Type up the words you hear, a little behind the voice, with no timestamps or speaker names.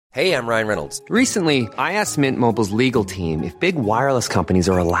Hey, I'm Ryan Reynolds. Recently, I asked Mint Mobile's legal team if big wireless companies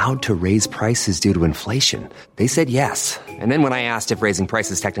are allowed to raise prices due to inflation. They said yes. And then when I asked if raising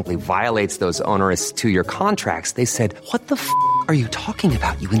prices technically violates those onerous two-year contracts, they said, "What the f*** are you talking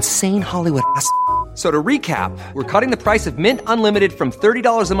about, you insane Hollywood ass?" So to recap, we're cutting the price of Mint Unlimited from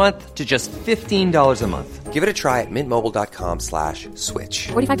 $30 a month to just $15 a month. Give it a try at mintmobile.com/switch.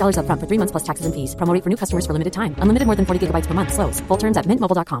 $45 up front for 3 months plus taxes and fees. Promo rate for new customers for limited time. Unlimited more than 40 gigabytes per month. Slows full terms at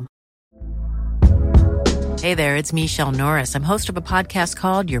mintmobile.com. Hey there, it's Michelle Norris. I'm host of a podcast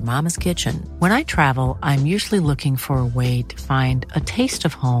called Your Mama's Kitchen. When I travel, I'm usually looking for a way to find a taste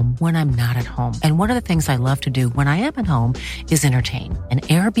of home when I'm not at home. And one of the things I love to do when I am at home is entertain. And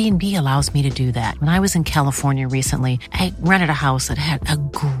Airbnb allows me to do that. When I was in California recently, I rented a house that had a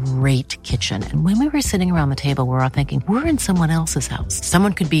great kitchen. And when we were sitting around the table, we were all thinking, we're in someone else's house.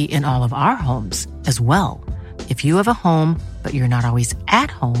 Someone could be in all of our homes as well. If you have a home, but you're not always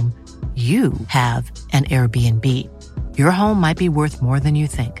at home, you have an Airbnb. Your home might be worth more than you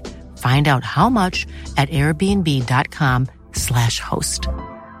think. Find out how much at airbnb.com/host.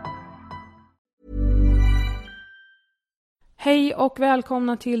 Hej och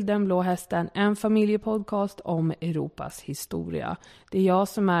välkomna till Den blå hästen, en familjepodcast om Europas historia. Det är jag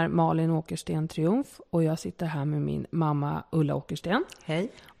som är Malin Åkersten Triumf och jag sitter här med min mamma Ulla Åkersten.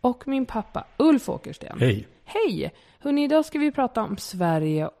 Hej. Och min pappa Ulf Åkersten. Hej. Hej! Hörrni, idag ska vi prata om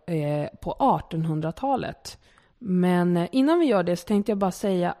Sverige på 1800-talet. Men innan vi gör det så tänkte jag bara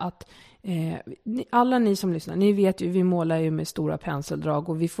säga att alla ni som lyssnar, ni vet ju, vi målar ju med stora penseldrag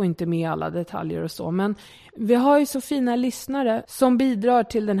och vi får inte med alla detaljer och så. Men vi har ju så fina lyssnare som bidrar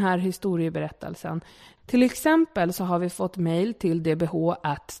till den här historieberättelsen. Till exempel så har vi fått mejl till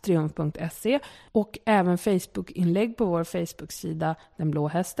dbh@triumf.se och även Facebook-inlägg på vår Facebook-sida Den blå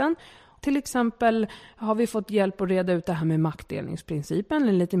hästen. Till exempel har vi fått hjälp att reda ut det här med maktdelningsprincipen,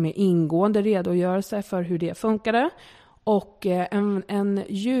 en lite mer ingående redogörelse för hur det funkade. Och en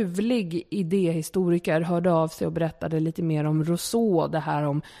ljuvlig idéhistoriker hörde av sig och berättade lite mer om Rousseau, det här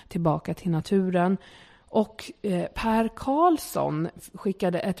om tillbaka till naturen. Och Per Karlsson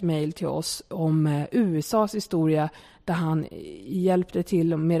skickade ett mejl till oss om USAs historia där han hjälpte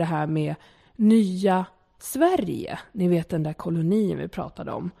till med det här med nya Sverige. Ni vet den där kolonin vi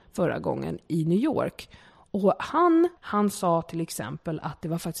pratade om förra gången i New York. Och han sa till exempel att det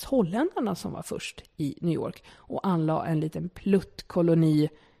var faktiskt holländarna som var först i New York och anlade en liten pluttkoloni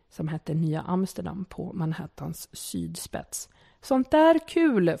som hette Nya Amsterdam på Manhattans sydspets. Sånt där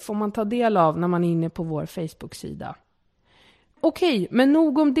kul får man ta del av när man är inne på vår Facebook-sida. Okej, men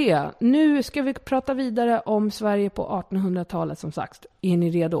nog om det. Nu ska vi prata vidare om Sverige på 1800-talet som sagt. Är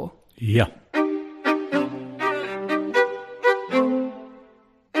ni redo? Ja.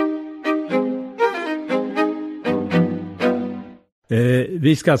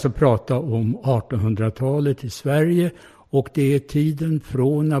 Vi ska alltså prata om 1800-talet i Sverige och det är tiden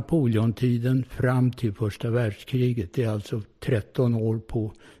från Napoleontiden fram till första världskriget. Det är alltså 13 år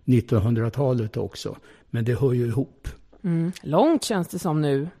på 1900-talet också, men det hör ju ihop. Långt känns det som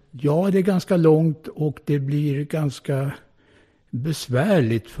nu. Ja, det är ganska långt och det blir ganska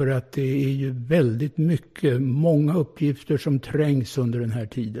besvärligt för att det är ju väldigt många uppgifter som trängs under den här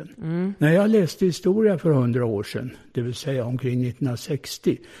tiden. När jag läste historia för 100 år sedan, det vill säga omkring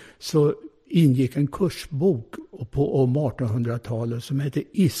 1960, så ingick en kursbok om 1800-talet som hette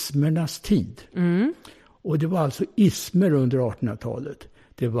Ismernas tid. Och det var alltså ismer under 1800-talet.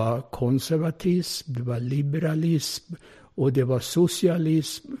 Det var konservatism, det var liberalism och det var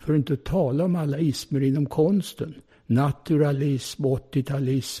socialism, för att inte tala om alla ismer inom konsten. Naturalism,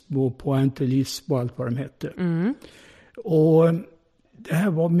 80-talism och pointillism och allt vad de hette. Och det här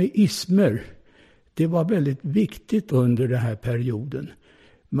var med ismer. Det var väldigt viktigt under den här perioden.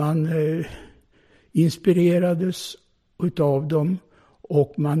 Man inspirerades utav dem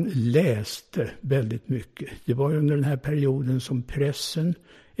och man läste väldigt mycket. Det var under den här perioden som pressen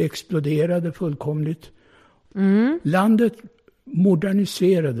exploderade fullkomligt. Landet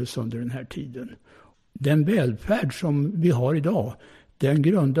moderniserades under den här tiden. Den välfärd som vi har idag, den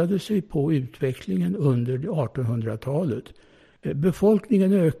grundade sig på utvecklingen under 1800-talet.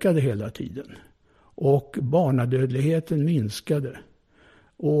 Befolkningen ökade hela tiden och barnadödligheten minskade.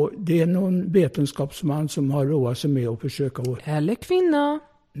 Och det är någon vetenskapsman som har roat sig med att försöka... Eller kvinna.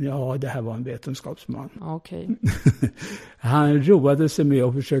 Ja, det här var en vetenskapsman. Okej. Han roade sig med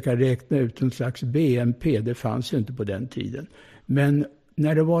att försöka räkna ut en slags BNP. Det fanns ju inte på den tiden. Men...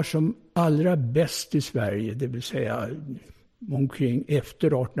 när det var som allra bäst i Sverige, det vill säga omkring efter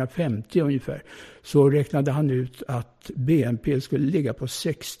 1850 ungefär, så räknade han ut att BNP skulle ligga på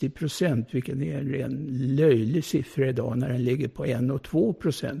 60%, vilket är en ren löjlig siffra idag när den ligger på 1 och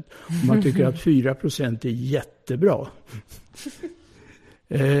 2%. Och man tycker att 4% är jättebra.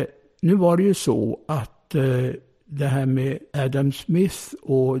 Nu var det ju så att det här med Adam Smith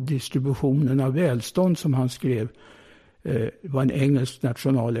och distributionen av välstånd som han skrev var en engelsk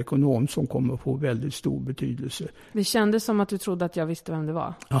nationalekonom som kommer att få väldigt stor betydelse. Det kändes som att du trodde att jag visste vem det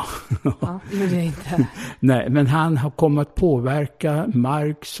var. Ja, det gjorde jag inte. Nej, men han har kommit att påverka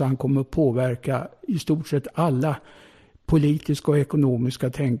Marx, han kommer att påverka i stort sett alla politiska och ekonomiska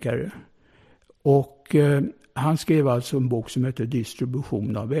tänkare. Och han skrev alltså en bok som heter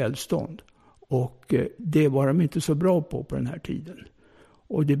Distribution av välstånd. Och det var de inte så bra på den här tiden.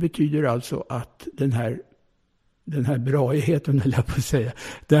 Och det betyder alltså att den här braigheten, eller jag får säga,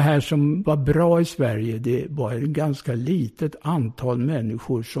 det här som var bra i Sverige, det var en ganska litet antal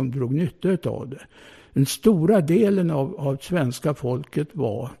människor som drog nytta av det. Den stora delen av svenska folket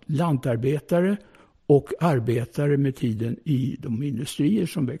var lantarbetare och arbetare med tiden i de industrier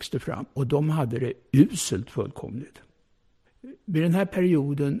som växte fram. Och de hade det uselt fullkomligt. Vid den här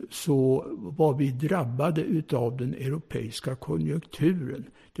perioden så var vi drabbade utav den europeiska konjunkturen.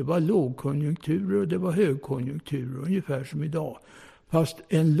 Det var lågkonjunkturer och det var högkonjunkturer, ungefär som idag. Fast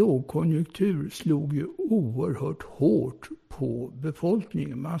en lågkonjunktur slog ju oerhört hårt på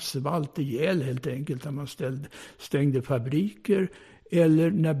befolkningen. Man svalt ihjäl helt enkelt när man stängde fabriker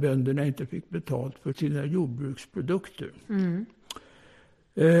eller när bönderna inte fick betalt för sina jordbruksprodukter.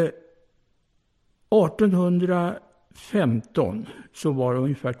 1815 så var det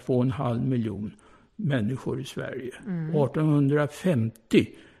ungefär 2,5 miljoner människor i Sverige. 1850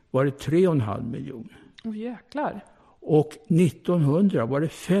 var det 3,5 miljoner. Jäklar. Och 1900 var det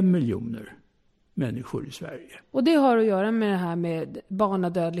 5 miljoner människor i Sverige. Och det har att göra med det här med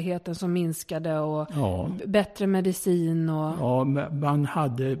barnadödligheten som minskade och bättre medicin och... Ja, man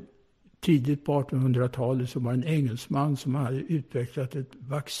hade tidigt på 1800-talet så var en engelsman som hade utvecklat ett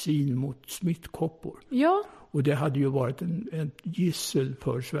vaccin mot smittkoppor. Ja. Och det hade ju varit en gissel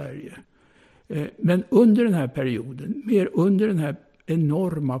för Sverige. Men under den här perioden, under den här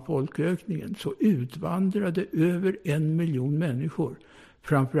enorma folkökningen, så utvandrade över 1 miljon människor,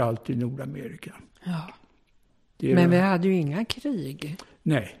 framförallt i Nordamerika. Ja. Men vi hade ju inga krig.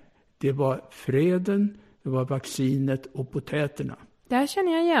 Nej, det var freden, det var vaccinet och potäterna. Det här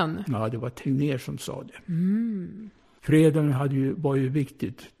känner jag igen. Ja, det var Tegnér som sa det. Freden var ju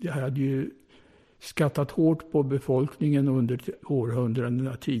viktigt. Det hade ju skattat hårt på befolkningen under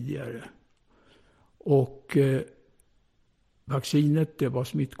århundradena tidigare. Och vaccinet, det var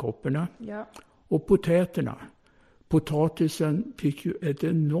smittkopporna. Ja. Och potäterna. Potatisen fick ju ett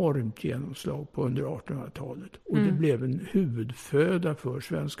enormt genomslag på under 1800-talet. Och det blev en huvudföda för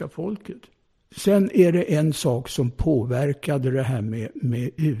svenska folket. Sen är det en sak som påverkade det här med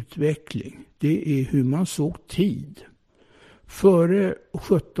utveckling. Det är hur man såg tid. Före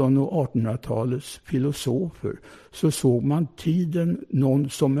 1700- och 1800-talets filosofer så såg man tiden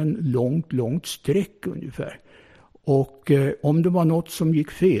som en långt streck ungefär. Och om det var något som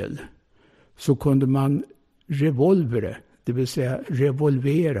gick fel så kunde man revolvera, det vill säga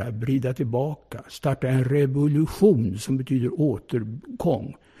revolvera, vrida tillbaka, starta en revolution som betyder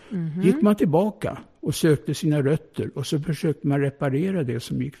återgång. Gick man tillbaka och sökte sina rötter och så försökte man reparera det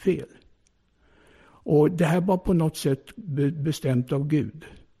som gick fel. Och det här var på något sätt bestämt av Gud.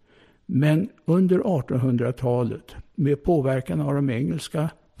 Men under 1800-talet, med påverkan av de engelska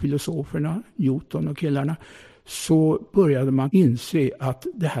filosoferna, Newton och killarna, så började man inse att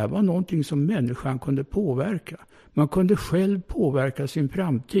det här var någonting som människan kunde påverka. Man kunde själv påverka sin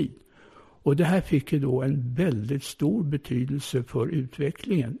framtid. Och det här fick ju då en väldigt stor betydelse för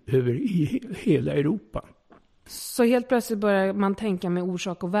utvecklingen i hela Europa. Så helt plötsligt börjar man tänka med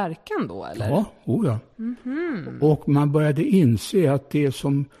orsak och verkan då, eller? Ja, ja. Och man började inse att det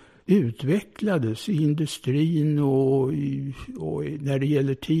som utvecklades i industrin och när det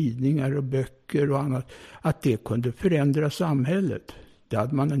gäller tidningar och böcker och annat, att det kunde förändra samhället. Det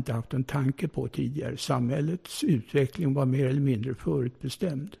hade man inte haft en tanke på tidigare. Samhällets utveckling var mer eller mindre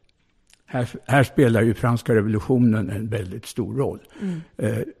förutbestämd. Här spelar ju franska revolutionen en väldigt stor roll.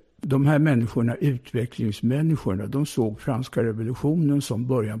 De här människorna, utvecklingsmänniskorna, de såg franska revolutionen som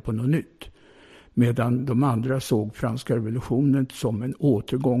början på något nytt. Medan de andra såg franska revolutionen som en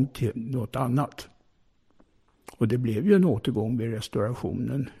återgång till något annat. Och det blev ju en återgång vid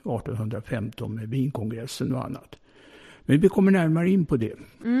restaurationen 1815 med Wienkongressen och annat. Men vi kommer närmare in på det.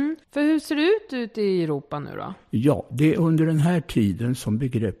 För hur ser det ut i Europa nu då? Ja, det är under den här tiden som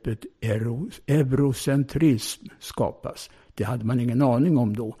begreppet eurocentrism skapas. Det hade man ingen aning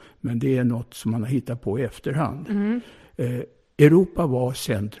om då, men det är något som man har hittat på i efterhand. Europa var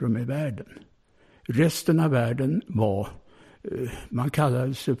centrum i världen. Resten av världen var, man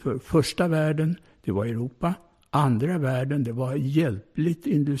kallade sig för första världen, det var Europa. Andra världen, det var hjälpligt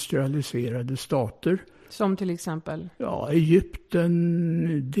industrialiserade stater. Som till exempel? Ja,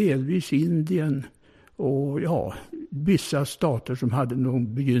 Egypten, delvis Indien och vissa stater som hade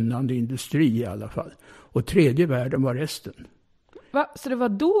någon begynnande industri i alla fall. Och tredje världen var resten. Va? Så det var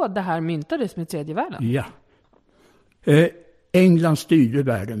då det här myntades med tredje världen? Ja. England styrde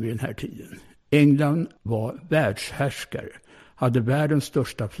världen vid den här tiden. England var världshärskare, hade världens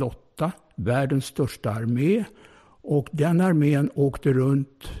största flotta, världens största armé, och den armén åkte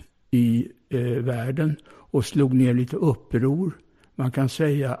runt i världen och slog ner lite uppror. Man kan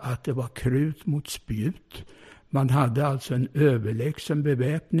säga att det var krut mot spjut. Man hade alltså en överlägsen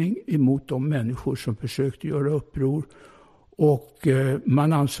beväpning emot de människor som försökte göra uppror, och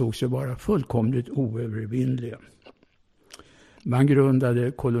man ansåg sig vara fullkomligt oövervinnliga. Man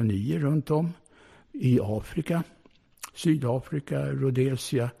grundade kolonier runt om i Afrika, Sydafrika,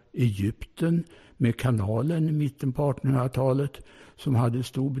 Rhodesia, Egypten med kanalen i mitten på 1800-talet som hade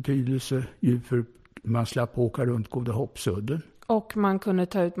stor betydelse ju för man slapp åka runt Goda Hoppsudden. Och man kunde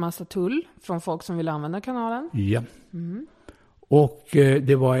ta ut massa tull från folk som ville använda kanalen. Ja. Och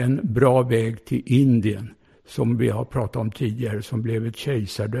det var en bra väg till Indien som vi har pratat om tidigare, som blev ett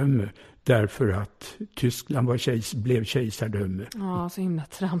kejsardöme därför att Tyskland blev kejsardöme. Ja, så himla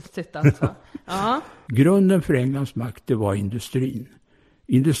tramsigt alltså. Ja. Grunden för Englands makt, det var industrin.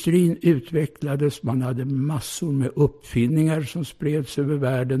 Industrin utvecklades, man hade massor med uppfinningar som spreds över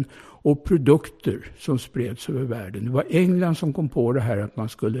världen och produkter som spreds över världen. Det var England som kom på det här att man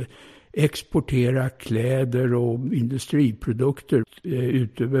skulle exportera kläder och industriprodukter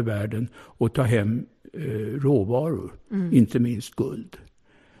ut över världen och ta hem råvaror, inte minst guld.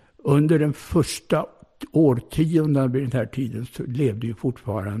 Under den första årtionden vid den här tiden så levde ju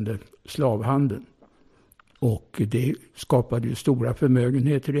fortfarande slavhandeln. Och det skapade ju stora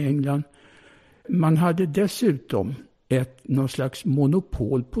förmögenheter i England. Man hade dessutom någon slags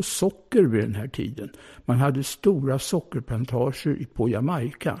monopol på socker vid den här tiden. Man hade stora sockerplantager på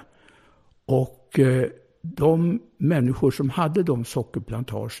Jamaica. Och de människor som hade de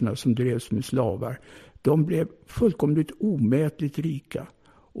sockerplantagerna som drevs med slavar, de blev fullkomligt omätligt rika.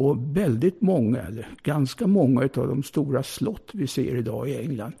 Och väldigt många, eller ganska många av de stora slott vi ser idag i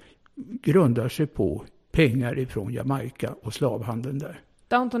England grundar sig på pengar ifrån Jamaica och slavhandeln där.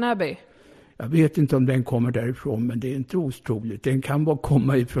 Downton Abbey? Jag vet inte om den kommer därifrån, men det är inte otroligt. Den kan bara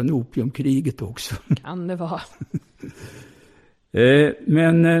komma ifrån opiumkriget också. Kan det vara.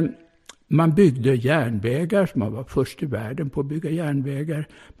 Men man byggde järnvägar, man var först i världen på att bygga järnvägar.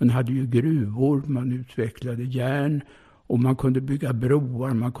 Man hade ju gruvor, man utvecklade järn och man kunde bygga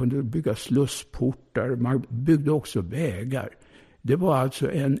broar, man kunde bygga slussportar, man byggde också vägar. Det var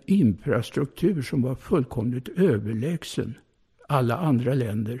alltså en infrastruktur som var fullkomligt överlägsen alla andra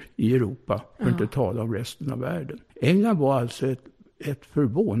länder i Europa, för att inte tala om resten av världen. England var alltså ett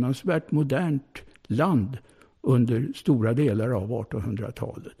förvånansvärt modernt land under stora delar av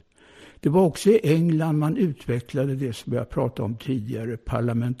 1800-talet. Det var också i England man utvecklade det som jag pratade om tidigare,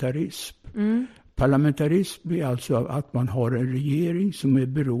 parlamentarism. Parlamentarism är alltså att man har en regering som är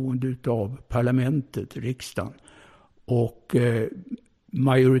beroende av parlamentet, riksdagen, och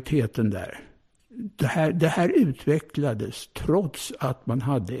majoriteten där. Det här utvecklades trots att man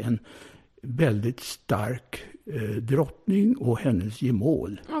hade en väldigt stark drottning och hennes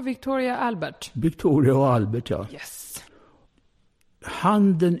gemål. Ja, Victoria Albert. Victoria och Albert, ja. Yes.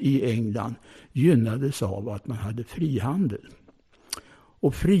 Handeln i England gynnades av att man hade frihandel.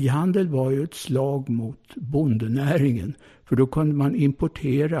 Och frihandel var ju ett slag mot bondenäringen. För då kunde man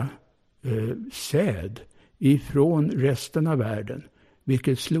importera säd ifrån resten av världen.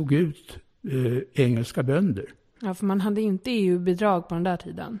 Vilket slog ut engelska bönder. Ja, för man hade inte EU-bidrag på den där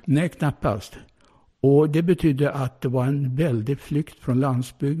tiden. Nej, knappast. Och det betydde att det var en väldig flykt från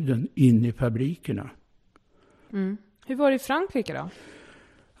landsbygden in i fabrikerna. Hur var det i Frankrike då?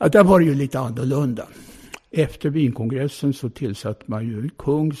 Ja, där var det ju lite annorlunda. Efter Wienkongressen så tillsatte man ju en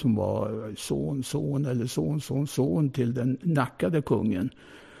kung som var son eller son till den nackade kungen.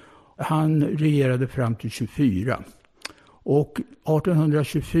 Han regerade fram till 24. Och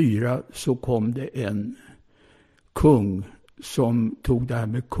 1824 så kom det en kung som tog det här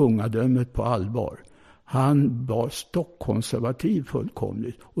med kungadömet på allvar. Han var stockkonservativ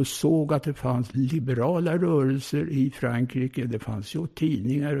fullkomligt och såg att det fanns liberala rörelser i Frankrike. Det fanns ju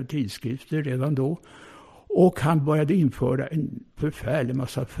tidningar och tidskrifter redan då. Och han började införa en förfärlig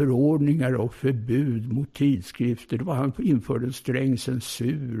massa förordningar och förbud mot tidskrifter. Han införde en sträng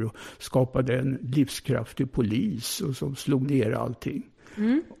censur och skapade en livskraftig polis och som slog ner allting.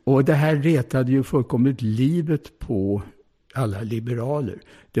 Och det här retade ju fullkomligt livet på alla liberaler.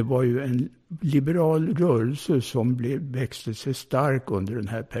 Det var ju en liberal rörelse som växte sig stark under den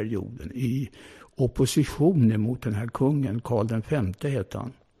här perioden i opposition mot den här kungen, Karl V hette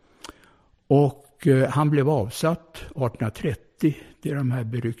han. Och han blev avsatt 1830, det är de här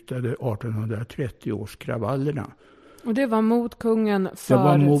beryktade 1830 års kravallerna. Och det var mot kungen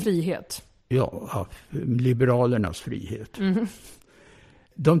för frihet? Ja, liberalernas frihet.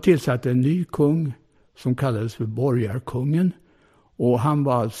 De tillsatte en ny kung som kallades för borgarkungen. Och han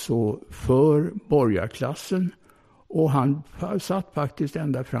var alltså för borgarklassen. Och han satt faktiskt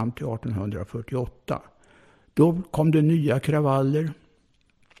ända fram till 1848. Då kom det nya kravaller.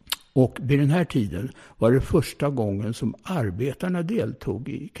 Och vid den här tiden var det första gången som arbetarna deltog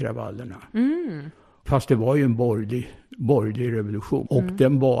i kravallerna. Fast det var ju en borgerlig revolution. Och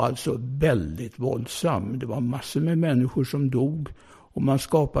den var alltså väldigt våldsam. Det var massor med människor som dog. Och man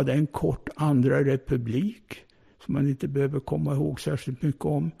skapade en kort andra republik som man inte behöver komma ihåg särskilt mycket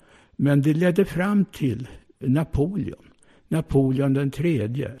om. Men det ledde fram till Napoleon den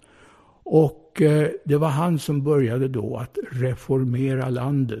tredje. Och det var han som började då att reformera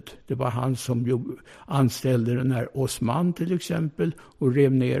landet. Det var han som anställde den här Osman till exempel och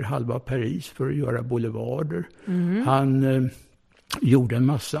rev ner halva Paris för att göra boulevarder. Han gjorde en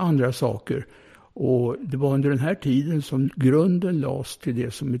massa andra saker. Och det var under den här tiden som grunden lades till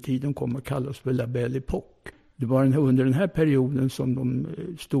det som i tiden kommer att kallas för La Belle Époque. Det var under den här perioden som de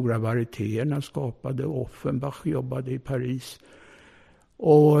stora varietéerna skapade. Offenbach jobbade i Paris.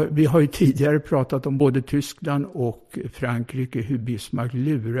 Och vi har ju tidigare pratat om både Tyskland och Frankrike hur Bismarck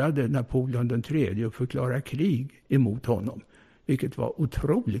lurade Napoleon den tredje att förklara krig emot honom. Vilket var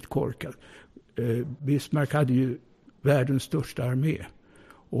otroligt korkat. Bismarck hade ju världens största armé.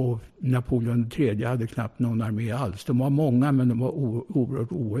 Och Napoleon III hade knappt någon armé alls. De var många men de var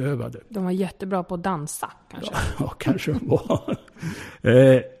oerhört oövade. De var jättebra på att dansa kanske. Ja, kanske de var.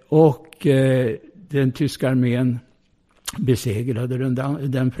 Den tyska armén besegrade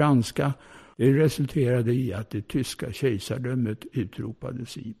den franska. Det resulterade i att det tyska kejsardömet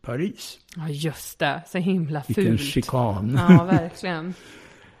utropades i Paris. Ja just det, så himla fult. Vilken chikan. Ja, verkligen.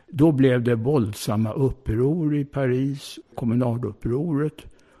 Då blev det våldsamma uppror i Paris, kommunalupproret.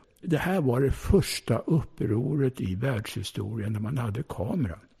 Det här var det första upproret i världshistorien när man hade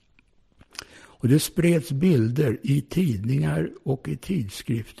kamera. Och det spreds bilder i tidningar och i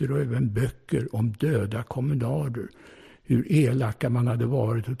tidskrifter och även böcker om döda kommunaler. Hur elaka man hade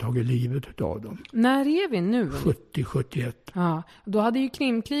varit och tagit livet av dem. När är vi nu? 70-71. Ja, då hade ju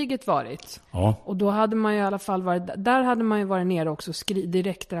Krimkriget varit. Ja. Och då hade man ju i alla fall varit, där hade man ju varit nere också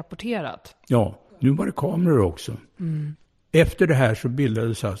direkt rapporterat. Ja, nu var det kameror också. Efter det här så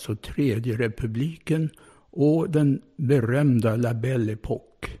bildades alltså Tredje republiken och den berömda La Belle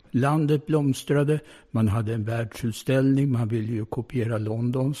Époque. Landet blomstrade, man hade en världsutställning, man ville ju kopiera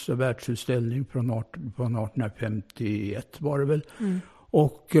Londons världsutställning från 1851 var det väl.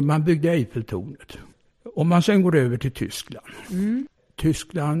 Och man byggde Eiffeltornet. Om man sen går över till Tyskland.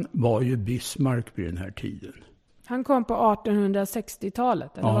 Tyskland var ju Bismarck vid den här tiden. Han kom på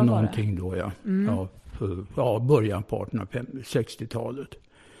 1860-talet, eller ja, vad var någonting det? Då ja. Början på 1860-talet.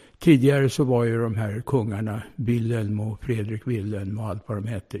 Tidigare så var ju de här kungarna Wilhelm och Fredrik Wilhelm och allt vad de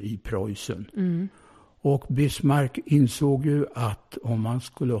hette i Preussen. Och Bismarck insåg ju att om man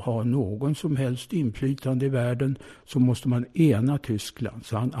skulle ha någon som helst inflytande i världen så måste man ena Tyskland.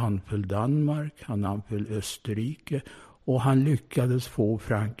 Så han anföll Danmark, han anföll Österrike och han lyckades få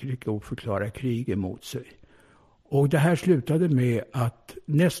Frankrike att förklara krig emot sig. Och det här slutade med att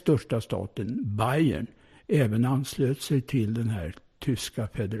näst största staten, Bayern, även anslöt sig till den här tyska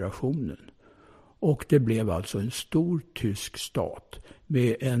federationen. Och det blev alltså en stor tysk stat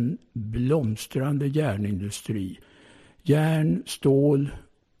med en blomstrande järnindustri. Järn, stål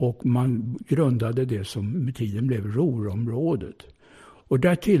och man grundade det som med tiden blev Ruhrområdet. Och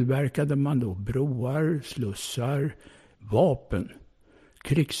där tillverkade man då broar, slussar, vapen,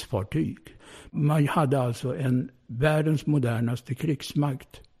 krigsfartyg. Man hade alltså världens modernaste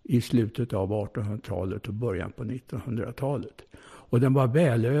krigsmakt i slutet av 1800-talet och början på 1900-talet. Och den var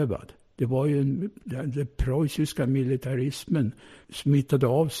välövad. Det var ju den preussiska militarismen smittade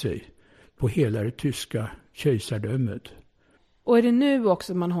av sig på hela det tyska kejsardömet. Och är det nu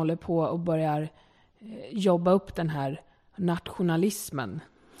också man håller på och börjar jobba upp den här nationalismen?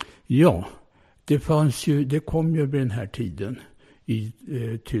 Ja, det kom ju vid den här tiden i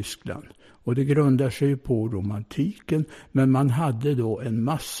Tyskland. Och det grundar sig på romantiken, men man hade då en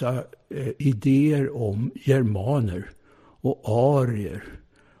massa idéer om germaner och arier.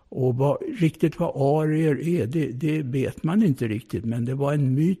 Och vad arier är, det vet man inte riktigt, men det var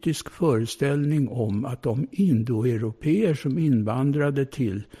en mytisk föreställning om att de indoeuropeer som invandrade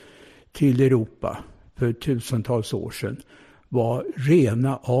till Europa för tusentals år sedan var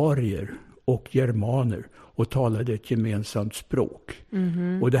rena arier och germaner och talade ett gemensamt språk.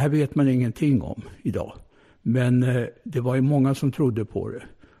 Mm-hmm. Och det här vet man ingenting om idag. Men det var ju många som trodde på det.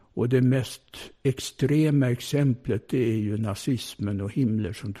 Och det mest extrema exemplet, det är ju nazismen och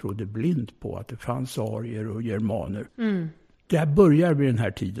Himmler som trodde blint på att det fanns arier och germaner. Mm. Det börjar vid den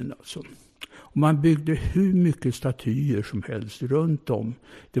här tiden alltså. Och man byggde hur mycket statyer som helst runt om.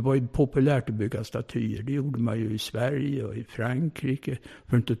 Det var ju populärt att bygga statyer. Det gjorde man ju i Sverige och i Frankrike.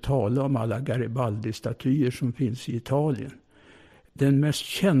 För att inte tala om alla Garibaldi-statyer som finns i Italien. Den mest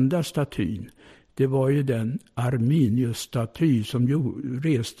kända statyn, det var ju den Arminius-staty som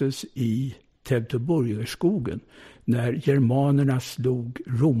restes i Teutoburgerskogen när germanerna slog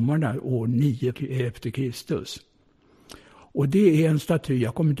romarna år 9 efter Kristus. Och det är en staty,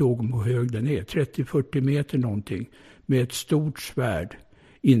 jag kommer inte ihåg hur hög den är, 30-40 meter någonting, med ett stort svärd.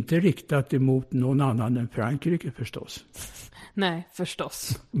 Inte riktat emot någon annan än Frankrike förstås. Nej,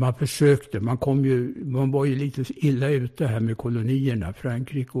 förstås. Man försökte, man var ju lite illa ute här med kolonierna.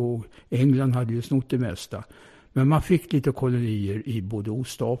 Frankrike och England hade ju snott det mesta. Men man fick lite kolonier i både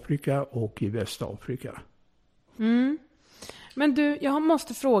Ostafrika och i Västafrika. Mm. Men du, jag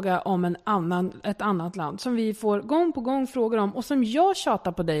måste fråga om ett annat land som vi får gång på gång frågor om och som jag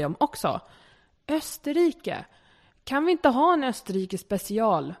tjatar på dig om också. Österrike. Kan vi inte ha en Österrike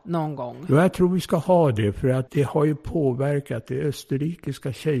special någon gång? Jo, jag tror vi ska ha det, för att det har ju påverkat, det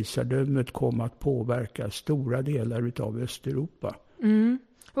österrikiska kejsardömet kom att påverka stora delar av Östeuropa. Mm.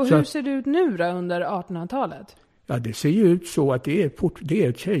 Och hur ser det ut nu då under 1800-talet? Ja, det ser ju ut så att det är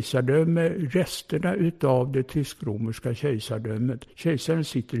ett kejsardöme, resterna utav det tysk-romerska kejsardömet. Kejsaren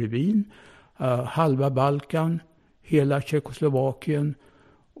sitter i Wien, halva Balkan, hela Tjeckoslovakien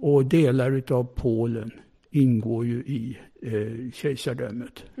och delar utav Polen ingår ju i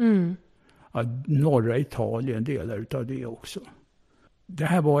kejsardömet. Mm. Norra Italien delar utav det också. Det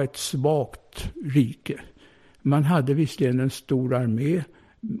här var ett svagt rike. Man hade visserligen en stor armé,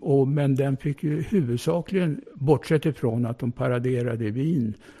 men den fick ju huvudsakligen, bortsett ifrån att de paraderade i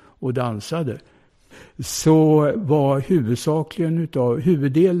Wien och dansade, så var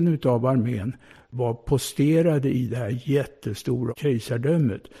huvuddelen utav armén var posterade i det här jättestora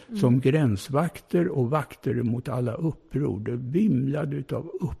kejsardömet som gränsvakter och vakter mot alla uppror. Det vimlade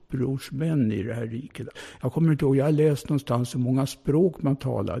utav upprorsmän i det här riket. Jag kommer inte ihåg, jag har läst någonstans hur många språk man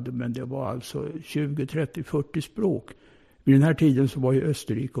talade, men det var alltså 20, 30, 40 språk. Vid den här tiden så var ju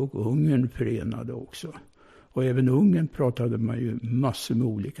Österrike och Ungern förenade också. Och även Ungern pratade man ju massor med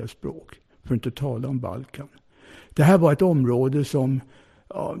olika språk, för att inte tala om Balkan. Det här var ett område som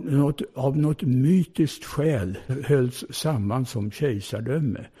av något mytiskt skäl hölls samman som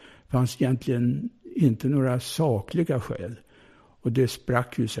kejsardöme. Det fanns egentligen inte några sakliga skäl. Och det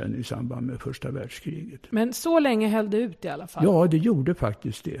sprack ju sen i samband med första världskriget. Men så länge höll det ut i alla fall? Ja, det gjorde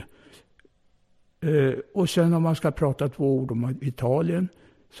faktiskt det. Och sen om man ska prata 2 ord om Italien,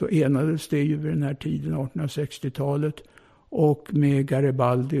 så enades det ju vid den här tiden, 1860-talet. Och med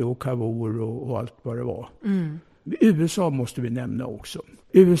Garibaldi och Cavour och allt vad det var. Mm. USA måste vi nämna också.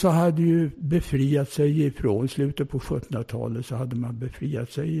 USA hade ju befriat sig ifrån, slutet på 1700-talet så hade man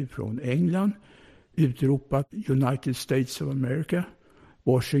befriat sig ifrån England. Utropat United States of America.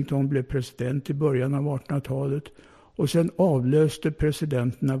 Washington blev president i början av 1800-talet. Och sen avlöste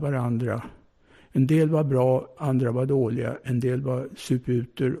presidenterna varandra. En del var bra, andra var dåliga. En del var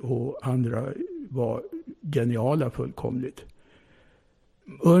superuter och andra var geniala fullkomligt.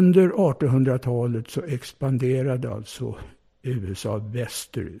 Under 1800-talet så expanderade alltså USA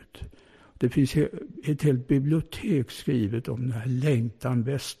västerut. Det finns ett helt bibliotek skrivet om den här längtan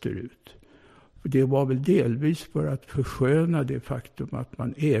västerut. Det var väl delvis för att försköna det faktum att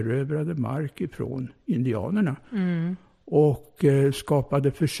man erövrade mark ifrån indianerna. Mm. Och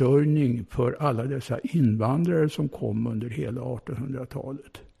skapade försörjning för alla dessa invandrare som kom under hela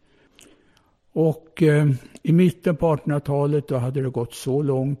 1800-talet. Och i mitten på 1800-talet då hade det gått så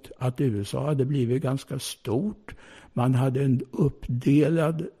långt att USA hade blivit ganska stort. Man hade en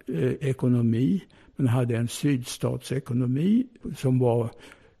uppdelad ekonomi. Man hade en sydstatsekonomi som var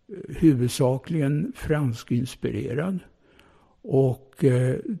huvudsakligen franskinspirerad. Och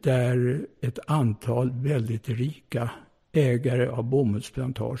där ett antal väldigt rika ägare av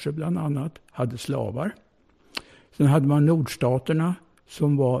bomullsplantager bland annat hade slavar. Sen hade man nordstaterna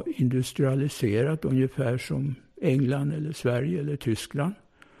som var industrialiserat ungefär som England eller Sverige eller Tyskland.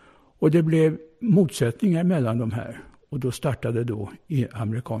 Och det blev motsättningar mellan de här. Och då startade då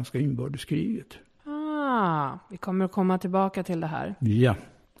amerikanska inbördeskriget. Vi kommer att komma tillbaka till det här. Ja.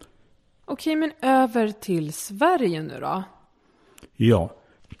 Okej, men över till Sverige nu då? Ja.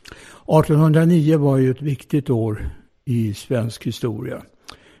 1809 var ju ett viktigt år i svensk historia.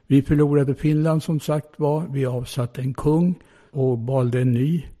 Vi förlorade Finland som sagt var. Vi avsatte en kung och valde en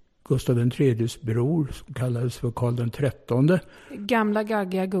ny, Gustav III:s bror, som kallades för Karl XIII. Gamla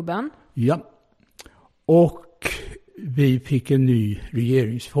gaggiga gubben. Ja. Och vi fick en ny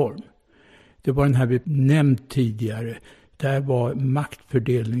regeringsform. Det var den här vi nämnt tidigare. Där var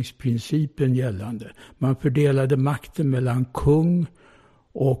maktfördelningsprincipen gällande. Man fördelade makten mellan kung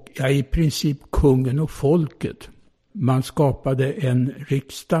och i princip kungen och folket. Man skapade en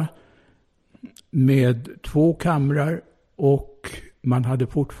riksdag med 2 kamrar och man hade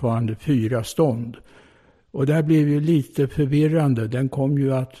fortfarande 4 stånd. Och det här blev ju lite förvirrande. Den kom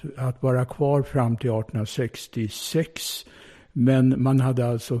ju att vara kvar fram till 1866. Men man hade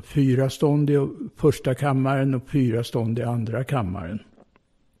alltså 4 stånd i första kammaren och 4 stånd i andra kammaren.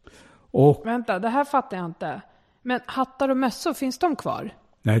 Och, vänta, det här fattar jag inte. Men hattar och mössor, finns de kvar?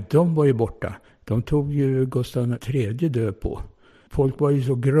 Nej, de var ju borta. De tog ju Gustav III död på. Folk var ju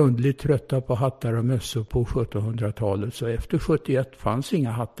så grundligt trötta på hattar och mössor på 1700-talet. Så efter 71 fanns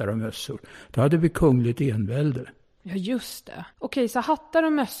inga hattar och mössor. Då hade vi kungligt envälde. Ja, just det. Okej, så hattar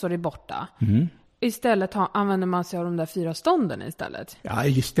och mössor är borta. Mm. Istället använder man sig av de där 4 stånden istället? Ja,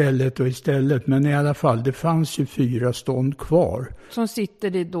 istället. Men i alla fall, det fanns ju 4 stånd kvar. Som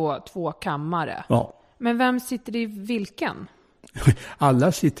sitter i då 2 kammare? Ja. Men vem sitter i vilken?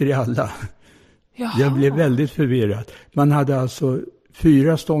 Alla sitter i alla. Jaha. Jag blev väldigt förvirrad. Man hade alltså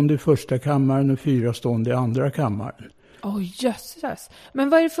 4 stånd i första kammaren och 4 stånd i andra kammaren. Jösses. Men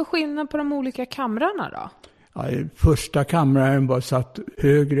vad är det för skillnad på de olika kamrarna då? Ja, i första kammaren var satt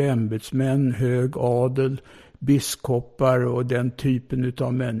högre ämbetsmän, hög adel, biskopar och den typen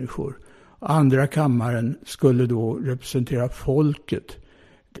av människor. Andra kammaren skulle då representera folket.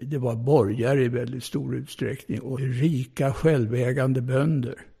 Det var borgare i väldigt stor utsträckning och rika självägande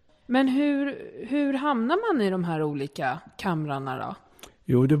bönder. Men hur hamnar man i de här olika kamrarna då?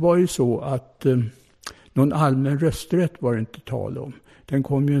 Jo, det var ju så att någon allmän rösträtt var det inte tal om. Den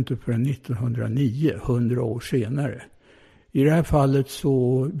kom ju inte förrän 1909, 100 år senare. I det här fallet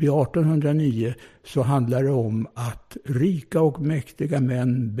så, vid 1809, så handlar det om att rika och mäktiga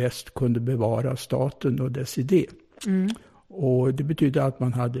män bäst kunde bevara staten och dess idé. Mm. Och det betyder att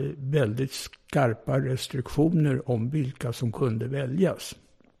man hade väldigt skarpa restriktioner om vilka som kunde väljas.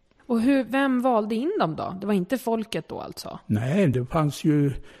 Och vem valde in dem då? Det var inte folket då alltså? Nej, det fanns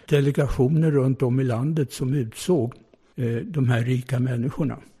ju delegationer runt om i landet som utsåg de här rika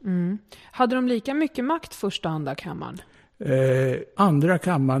människorna. Mm. Hade de lika mycket makt första och andra kammaren? Andra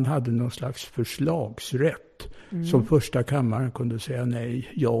kammaren hade någon slags förslagsrätt som första kammaren kunde säga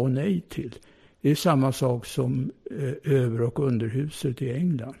ja och nej till. Det är samma sak som över- och underhuset i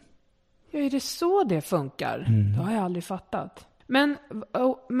England. Ja, är det så det funkar? Det har jag aldrig fattat. Men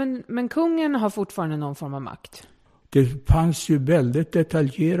kungen har fortfarande någon form av makt? Det fanns ju väldigt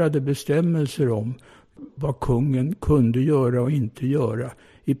detaljerade bestämmelser om vad kungen kunde göra och inte göra.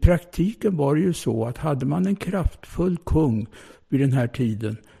 I praktiken var det ju så att hade man en kraftfull kung vid den här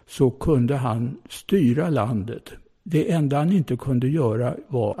tiden så kunde han styra landet. Det enda han inte kunde göra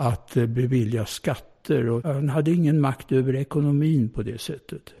var att bevilja skatter och han hade ingen makt över ekonomin på det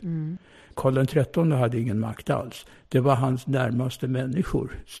sättet. Karl XIII hade ingen makt alls. Det var hans närmaste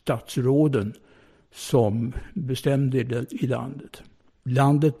människor, statsråden, som bestämde i landet.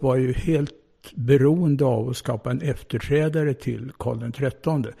 Landet var ju helt beroende av att skapa en efterträdare till Karl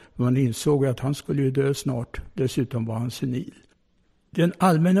XIII. Man insåg att han skulle ju dö snart, dessutom var han senil. Den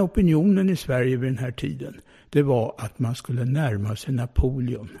allmänna opinionen i Sverige vid den här tiden, det var att man skulle närma sig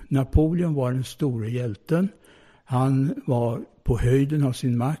Napoleon. Napoleon var den store hjälten. Han var på höjden av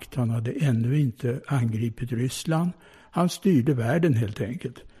sin makt. Han hade ännu inte angripit Ryssland. Han styrde världen helt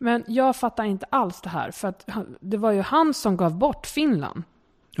enkelt. Men jag fattar inte alls det här. För att det var ju han som gav bort Finland.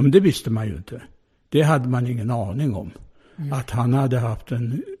 Ja, men det visste man ju inte. Det hade man ingen aning om. Att han hade haft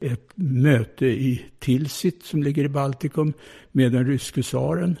ett möte i Tilsit som ligger i Baltikum med den ryske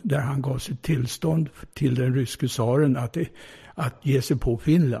tsaren. Där han gav sitt tillstånd till den ryske tsaren att ge sig på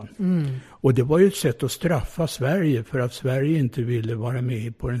Finland. Och det var ju ett sätt att straffa Sverige för att Sverige inte ville vara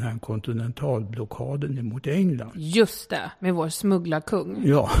med på den här kontinentalblockaden mot England. Just det, med vår smugglarkung.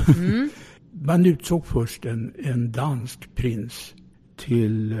 Ja, man utsåg först en dansk prins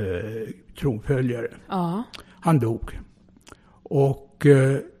till tronföljare. Ja. Han dog. Och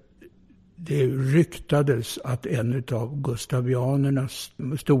det ryktades att en av gustavianernas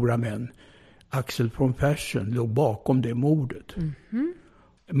stora män, Axel von Fersen, låg bakom det mordet.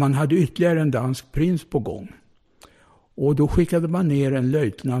 Man hade ytterligare en dansk prins på gång. Och då skickade man ner en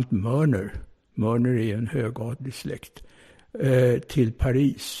löjtnant Mörner. Mörner är en högadlig släkt. Till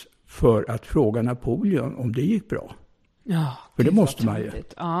Paris för att fråga Napoleon om det gick bra. Ja, för det måste man ju.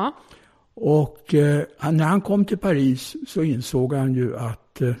 Ja. Och när han kom till Paris så insåg han ju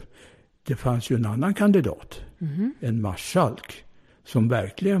att det fanns ju en annan kandidat. En marskalk som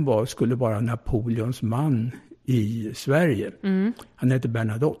verkligen skulle vara Napoleons man i Sverige. Han hette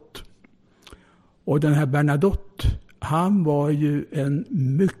Bernadotte. Och den här Bernadotte, han var ju en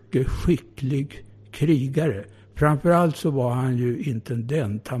mycket skicklig krigare. Framförallt så var han ju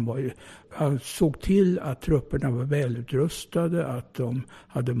intendent. Han såg till att trupperna var välutrustade, att de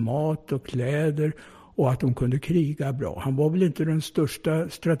hade mat och kläder och att de kunde kriga bra. Han var väl inte den största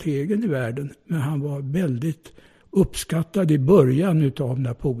strategen i världen, men han var väldigt uppskattad i början av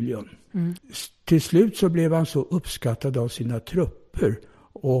Napoleon. Till slut så blev han så uppskattad av sina trupper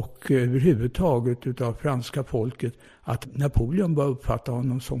och överhuvudtaget utav franska folket att Napoleon började uppfatta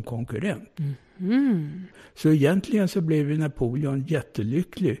honom som konkurrent. Så egentligen så blev Napoleon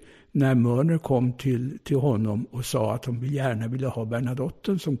jättelycklig när Mörner kom till honom och sa att de gärna ville ha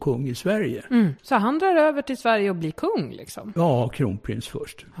Bernadotten som kung i Sverige. Så han drar över till Sverige och blir kung liksom? Ja, kronprins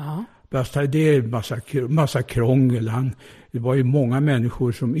först. Ja. Det är massa krångel. Det var ju många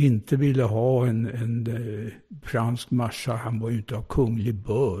människor som inte ville ha en fransk marskalk. Han var ju inte av kunglig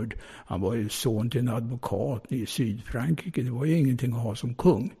börd. Han var ju son till en advokat i Sydfrankrike. Det var ju ingenting att ha som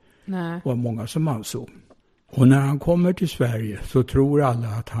kung. Nej. Det var många som ansåg. Och när han kommer till Sverige så tror alla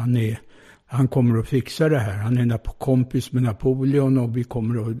att han kommer att fixa det här. Han är kompis med Napoleon och vi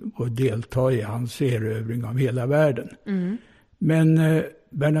kommer att delta i hans erövring av hela världen. Men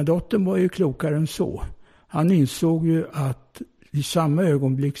Bernadotten var ju klokare än så. Han insåg ju att i samma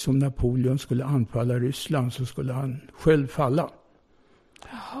ögonblick som Napoleon skulle anfalla Ryssland så skulle han själv falla.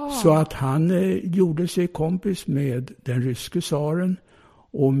 Så att han gjorde sig kompis med den ryske tsaren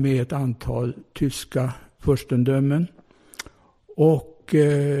och med ett antal tyska furstendömen. Och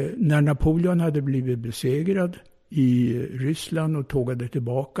när Napoleon hade blivit besegrad i Ryssland och tågade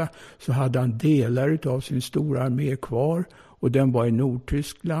tillbaka så hade han delar av sin stora armé kvar. Och den var i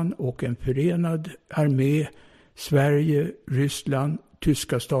Nordtyskland och en förenad armé, Sverige, Ryssland,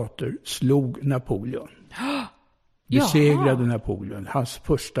 tyska stater, slog Napoleon. Besegrade Napoleon, hans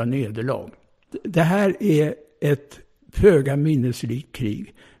första nederlag. Det här är ett föga minnesrikt krig.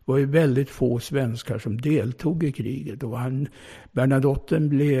 Det var ju väldigt få svenskar som deltog i kriget. Och Bernadotten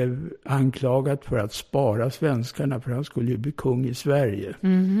blev anklagad för att spara svenskarna för han skulle ju bli kung i Sverige.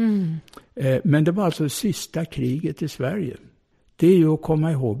 Men det var alltså sista kriget i Sverige. Det är ju att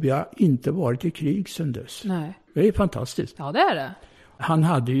komma ihåg, vi har inte varit i krig sedan dess. Nej. Det är fantastiskt. Ja, det är det. Han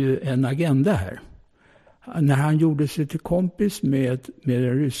hade ju en agenda här. När han gjorde sig till kompis med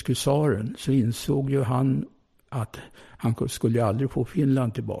den ryske tsaren så insåg ju han att han skulle aldrig få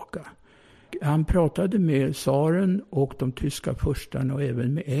Finland tillbaka. Han pratade med tsaren och de tyska furstarna och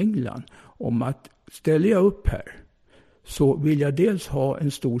även med England om att ställer jag upp här så vill jag dels ha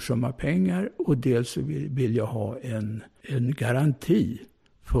en stor summa pengar och dels vill jag ha en garanti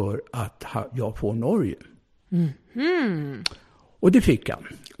för att jag får Norge. Och det fick han.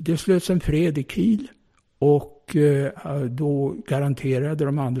 Det slöts en fred i Kiel och då garanterade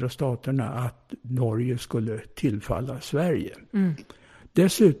de andra staterna att Norge skulle tillfalla Sverige.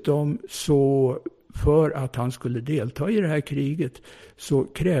 Dessutom så för att han skulle delta i det här kriget så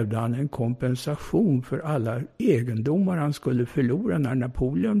krävde han en kompensation för alla egendomar han skulle förlora när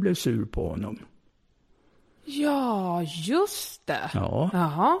Napoleon blev sur på honom. Ja, just det. Ja,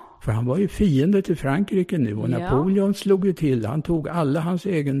 Jaha. För han var ju fiende till Frankrike nu och Napoleon slog ju till. Han tog alla hans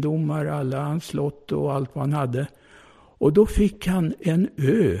egendomar, alla hans slott och allt vad han hade. Och då fick han en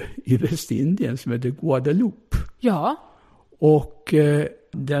ö i Västindien som heter Guadeloupe. Ja. Och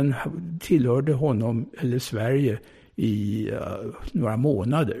den tillhörde honom, eller Sverige, i några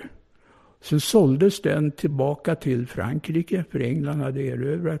månader. Sen såldes den tillbaka till Frankrike, för England hade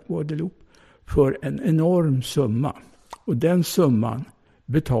erövrat Guadeloupe, för en enorm summa. Och den summan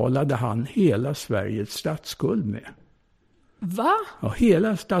betalade han hela Sveriges statsskuld med. Va? Ja,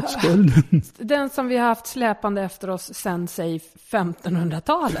 hela statsskulden. Den som vi har haft släpande efter oss sedan, säg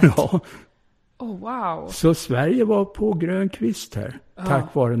 1500-talet? Ja. Oh, wow. Så Sverige var på grön kvist här,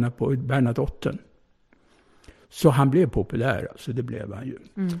 tack vare på Bernadotten. Så han blev populär, alltså det blev han ju.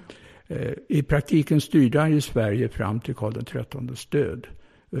 I praktiken styrde han ju Sverige fram till Karl XIII:s död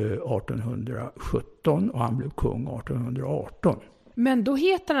 1817 och han blev kung 1818. Men då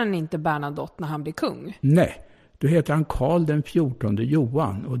heter han inte Bernadotte när han blir kung? Nej, då heter han Karl den 14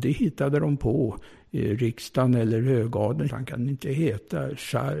 Johan, och det hittade de på i riksdagen eller högadeln. Han kan inte heta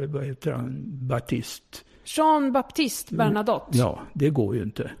Baptiste. Jean Baptiste Bernadotte? Ja, det går ju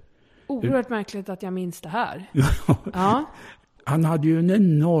inte. Oerhört märkligt att jag minns det här. Ja. Han hade ju en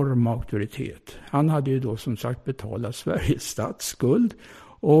enorm auktoritet. Han hade ju då som sagt betalat Sveriges statsskuld,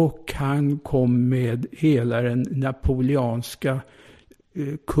 och han kom med hela den napoleanska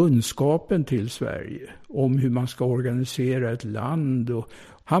kunskapen till Sverige om hur man ska organisera ett land. Och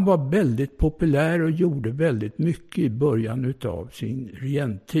han var väldigt populär och gjorde väldigt mycket i början av sin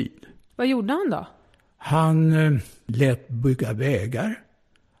regenttid. Vad gjorde han då? Han lät bygga vägar.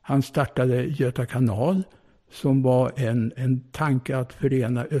 Han startade Göta kanal, som var en tanke att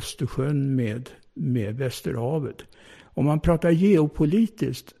förena Östersjön med Västerhavet. Om man pratar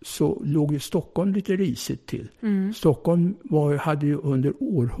geopolitiskt så låg ju Stockholm lite risigt till. Stockholm hade ju under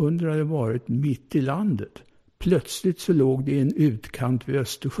århundraden varit mitt i landet. Plötsligt så låg det i en utkant vid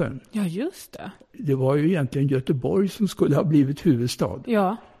Östersjön. Ja, just det. Det var ju egentligen Göteborg som skulle ha blivit huvudstad.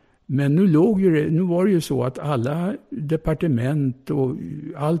 Ja. Men nu var det ju så att alla departement och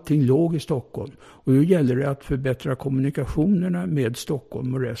allting låg i Stockholm. Och då gäller det att förbättra kommunikationerna med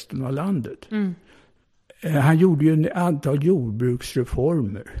Stockholm och resten av landet. Han gjorde ju ett antal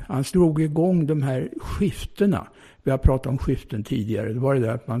jordbruksreformer. Han slog igång de här skiftena. Vi har pratat om skiften tidigare. Det var det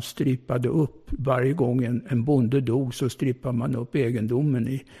där att man strippade upp varje gång en bonde dog, så strippade man upp egendomen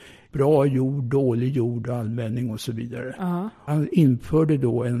i bra jord, dålig jord, allmänning och så vidare. Han införde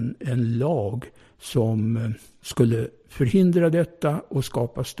då en lag som skulle förhindra detta och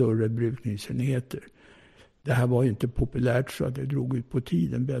skapa större brukningsenheter. Det här var ju inte populärt, så att det drog ut på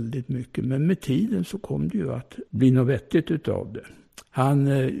tiden väldigt mycket. Men med tiden så kom det ju att bli något vettigt utav det. Han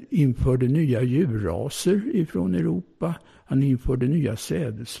införde nya djurraser ifrån Europa. Han införde nya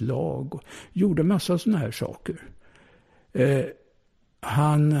sädeslag och gjorde massa såna här saker.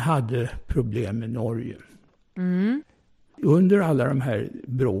 Han hade problem med Norge. Under alla de här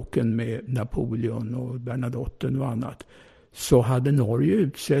bråken med Napoleon och Bernadotten och annat, så hade Norge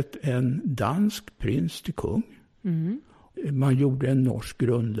utsett en dansk prins till kung. Man gjorde en norsk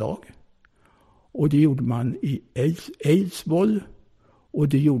grundlag. Och det gjorde man i Eidsvoll. Och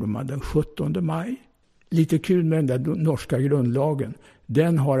det gjorde man den 17 maj. Lite kul med den där norska grundlagen.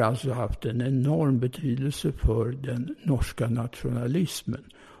 Den har alltså haft en enorm betydelse för den norska nationalismen.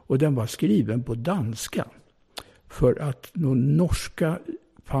 Och den var skriven på danska. För att någon norska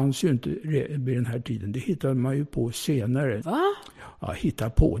fanns ju inte vid den här tiden. Det hittade man ju på senare. Va? Ja, hitta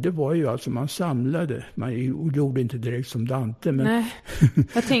på. Det var ju alltså man samlade. Man gjorde inte direkt som Dante. Men Nej,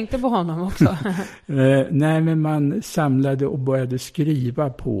 jag tänkte på honom också. Nej, men man samlade och började skriva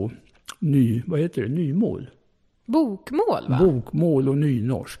på nymål. Bokmål, va? Bokmål och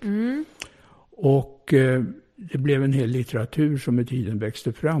nynorsk. Och det blev en hel litteratur som med tiden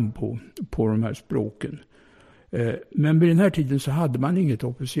växte fram på de här språken. Men vid den här tiden så hade man inget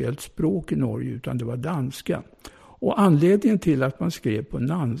officiellt språk i Norge, utan det var danska. Och anledningen till att man skrev på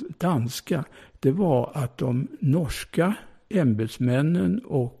danska, det var att de norska ämbetsmännen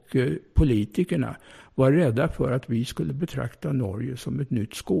och politikerna var rädda för att vi skulle betrakta Norge som ett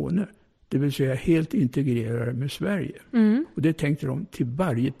nytt Skåne. Det vill säga helt integrerade med Sverige. Och det tänkte de till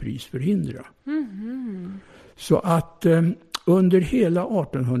varje pris förhindra. Så att under hela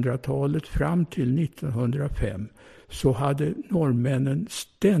 1800-talet fram till 1905 så hade norrmännen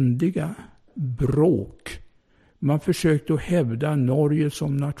ständiga bråk. Man försökte att hävda Norge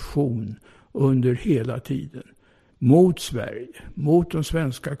som nation under hela tiden. Mot Sverige, mot de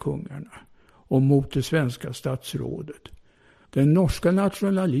svenska kungarna och mot det svenska statsrådet. Den norska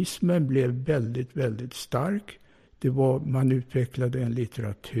nationalismen blev väldigt, väldigt stark. Man utvecklade en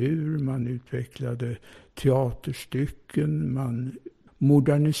litteratur, man utvecklade teaterstycken, man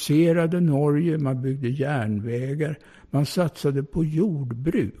moderniserade Norge, man byggde järnvägar. Man satsade på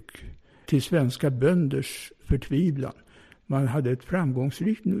jordbruk till svenska bönders förtvivlan. Man hade ett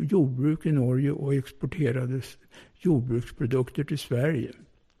framgångsrikt jordbruk i Norge och exporterade jordbruksprodukter till Sverige.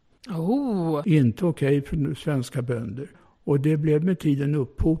 Inte okej för svenska bönder. Och det blev med tiden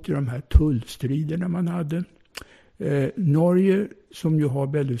upphov till de här tullstriderna man hade. Norge, som ju har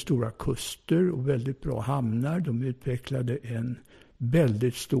väldigt stora kuster och väldigt bra hamnar, de utvecklade en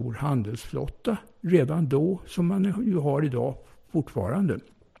väldigt stor handelsflotta redan då, som man ju har idag fortfarande.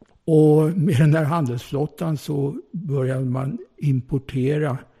 Och med den här handelsflottan så började man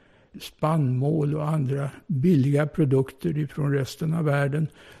importera spannmål och andra billiga produkter ifrån resten av världen,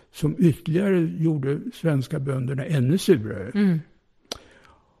 som ytterligare gjorde svenska bönderna ännu surare.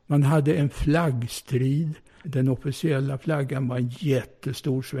 Man hade en flaggstrid. Den officiella flaggan var en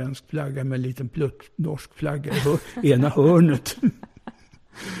jättestor svensk flagga med en liten norsk flagga i ena hörnet.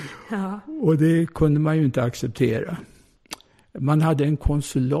 Ja. Och det kunde man ju inte acceptera. Man hade en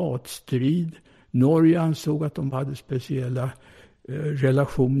konsulatstrid. Norge ansåg att de hade speciella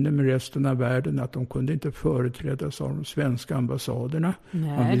relationer med resten av världen, att de kunde inte företrädas av de svenska ambassaderna.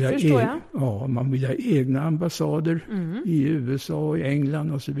 Nej, det förstår jag. Ja, man ville ha egna ambassader i USA och i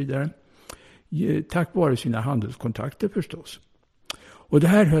England och så vidare. Tack vare sina handelskontakter förstås. Och det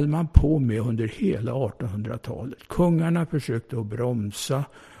här höll man på med under hela 1800-talet. Kungarna försökte att bromsa.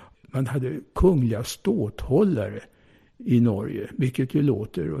 Man hade kungliga ståthållare i Norge, vilket ju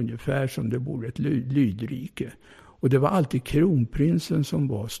låter ungefär som det vore ett lydrike. Och det var alltid kronprinsen som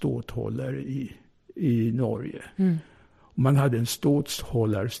var ståthållare i Norge. Man hade en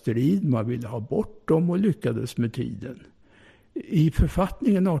ståthållarstrid, man ville ha bort dem och lyckades med tiden. I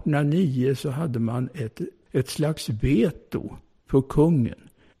författningen 1809 så hade man ett slags veto för kungen.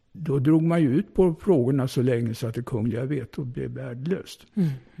 Då drog man ju ut på frågorna så länge så att det kungliga vetot blev värdelöst.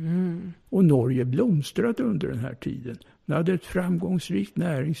 Och Norge blomstrade under den här tiden. Man hade ett framgångsrikt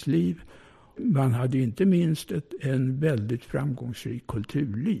näringsliv. Man hade inte minst en väldigt framgångsrik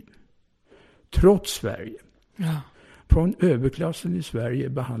kulturliv. Trots Sverige. Ja. Från överklassen i Sverige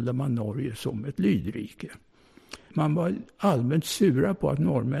behandlar man Norge som ett lydrike. Man var allmänt sura på att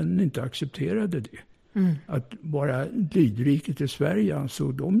norrmännen inte accepterade det. Att vara lydriket i Sverige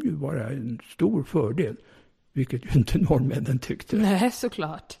ansåg de ju vara en stor fördel. Vilket ju inte norrmännen tyckte. Nej,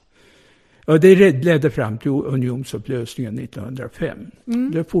 såklart. Ja, det ledde fram till unionsupplösningen 1905.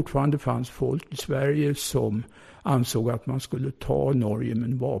 Det fortfarande fanns folk i Sverige som ansåg att man skulle ta Norge med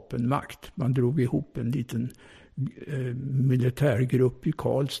en vapenmakt. Man drog ihop en liten militärgrupp i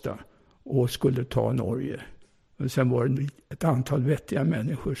Karlstad och skulle ta Norge. Och sen var det ett antal vettiga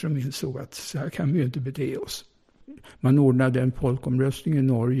människor som insåg att så här kan vi ju inte bete oss. Man ordnade en folkomröstning i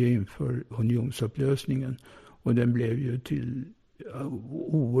Norge inför unionsupplösningen. Och den blev ju till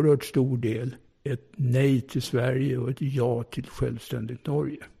oerhört stor del ett nej till Sverige och ett ja till självständigt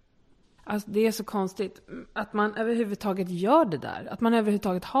Norge. Alltså det är så konstigt att man överhuvudtaget gör det där. Att man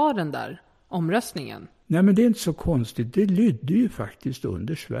överhuvudtaget har den där omröstningen. Nej, men det är inte så konstigt. Det lydde ju faktiskt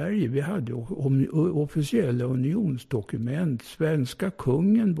under Sverige. Vi hade officiella unionsdokument. Svenska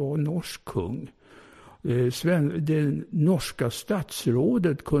kungen var norsk kung. Det norska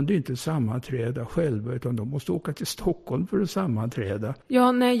statsrådet kunde inte sammanträda själva utan de måste åka till Stockholm för att sammanträda.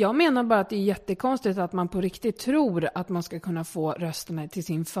 Ja, nej, jag menar bara att det är jättekonstigt att man på riktigt tror att man ska kunna få rösterna till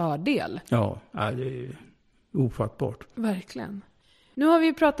sin fördel. Ja, det är ofattbart. Verkligen. Nu har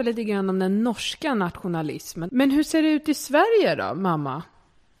vi pratat lite grann om den norska nationalismen. Men hur ser det ut i Sverige då, mamma?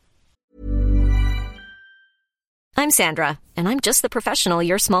 I'm Sandra, and I'm just the professional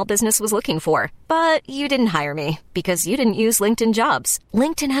your small business was looking for. But you didn't hire me because you didn't use LinkedIn Jobs.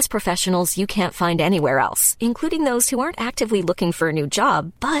 LinkedIn has professionals you can't find anywhere else, including those who aren't actively looking for a new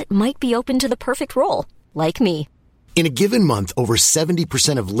job, but might be open to the perfect role, like me. In a given month, over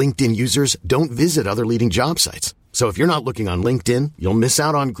 70% of LinkedIn users don't visit other leading job sites. So if you're not looking on LinkedIn, you'll miss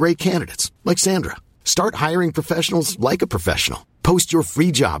out on great candidates like Sandra. Start hiring professionals like a professional. Post your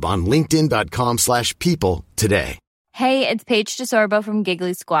free job on linkedin.com/people today. Hey, it's Paige DeSorbo from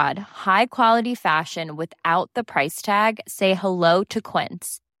Giggly Squad. High quality fashion without the price tag. Say hello to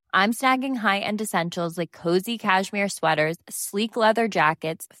Quince. I'm snagging high-end essentials like cozy cashmere sweaters, sleek leather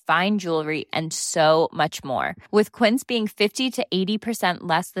jackets, fine jewelry, and so much more. With Quince being 50 to 80%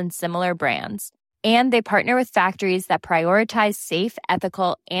 less than similar brands. And they partner with factories that prioritize safe,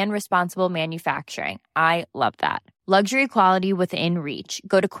 ethical, and responsible manufacturing. I love that. Luxury quality within reach.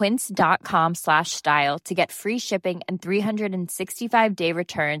 Go to quince.com/style to get free shipping and 365-day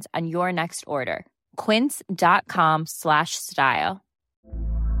returns on your next order. Quince.com/style.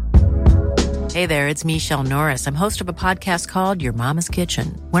 Hey there, it's Michelle Norris. I'm host of a podcast called Your Mama's Kitchen.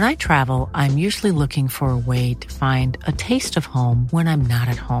 When I travel, I'm usually looking for a way to find a taste of home when I'm not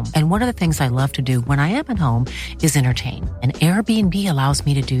at home. And one of the things I love to do when I am at home is entertain. And Airbnb allows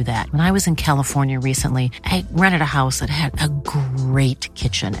me to do that. When I was in California recently, I rented a house that had a great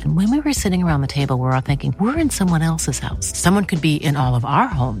kitchen. And when we were sitting around the table, we were all thinking, we're in someone else's house. Someone could be in all of our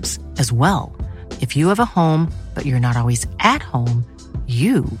homes as well. If you have a home, but you're not always at home,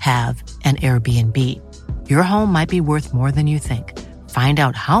 you have an Airbnb. Your home might be worth more than you think. Find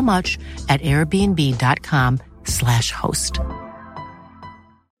out how much at airbnb.com/host.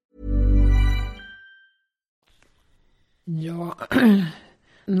 Ja,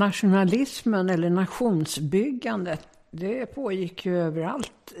 nationalismen eller nationsbyggandet, det pågick ju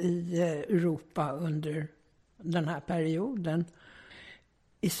överallt i Europa under den här perioden.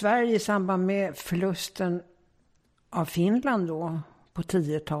 I Sverige i samband med förlusten av Finland då på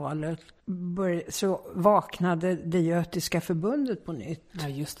 10-talet så vaknade det götiska förbundet på nytt. Ja,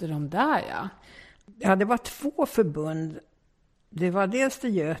 just det, de där ja. Ja, det var 2 förbund. Det var dels det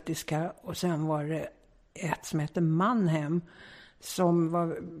götiska och sen var det ett som hette Mannheim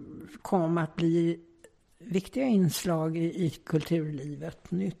som kom att bli viktiga inslag i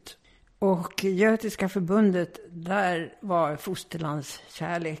kulturlivet nytt. Och götiska förbundet, där var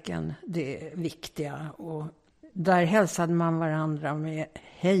fosterlandskärleken det viktiga. Och där hälsade man varandra med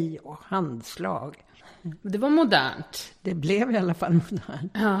hej och handslag. Det var modernt. Det blev i alla fall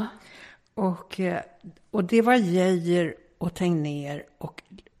modernt. Ja. Och det var Geijer och Tegnér och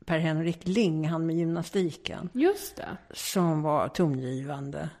Per-Henrik Ling, han med gymnastiken. Just det. Som var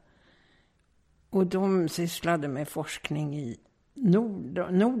tongivande. Och de sysslade med forskning i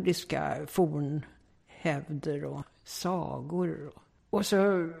nordiska fornhävder och sagor. Och så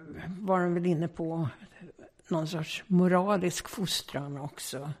var de väl inne på någon sorts moralisk fostran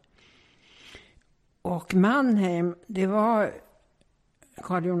också. Och Mannheim, det var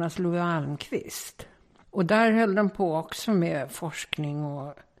Carl Jonas Love Almqvist. Och där höll de på också med forskning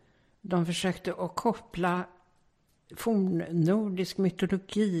och de försökte att koppla fornnordisk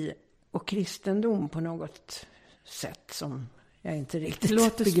mytologi och kristendom på något sätt som jag inte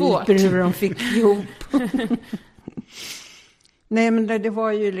riktigt begriper hur de fick ihop. Nej, men det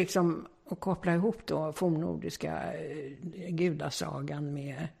var ju liksom att koppla ihop då fornnordiska gudasagan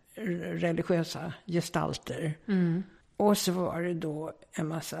med religiösa gestalter. Mm. Och så var det då en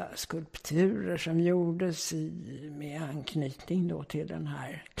massa skulpturer som gjordes med anknytning då till den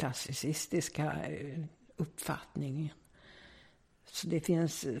här klassicistiska uppfattningen. Så det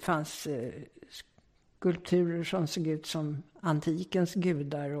fanns skulpturer som såg ut som antikens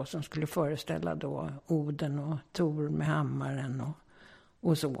gudar och som skulle föreställa då Oden och Tor med hammaren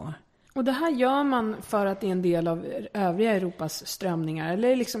och så. Och det här gör man för att det är en del av övriga Europas strömningar?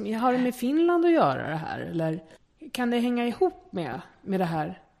 Eller liksom, har det med Finland att göra det här? Eller kan det hänga ihop med det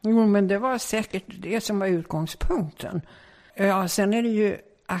här? Jo, men det var säkert det som var utgångspunkten. Ja, sen är det ju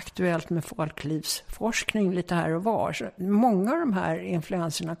aktuellt med folklivsforskning lite här och var. Så många av de här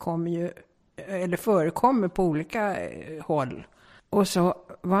influenserna förekommer på olika håll. Och så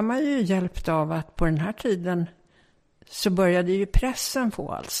var man ju hjälpt av att på den här tiden så började ju pressen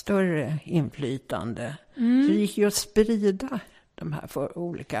få allt större inflytande. Mm. Så det gick ju att sprida de här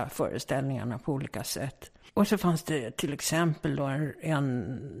olika föreställningarna på olika sätt. Och så fanns det till exempel då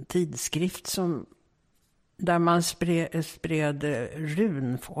en tidskrift där man spred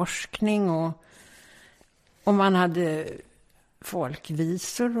runforskning och man hade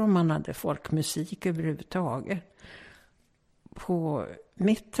folkvisor och man hade folkmusik överhuvudtaget. På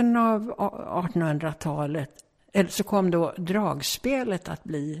mitten av 1800-talet så kom då dragspelet att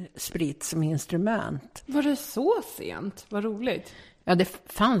bli spritt som instrument. Var det så sent? Vad roligt. Ja, det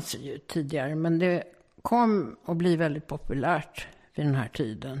fanns ju tidigare, men det kom att bli väldigt populärt vid den här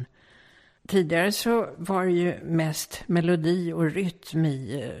tiden. Tidigare så var det ju mest melodi och rytm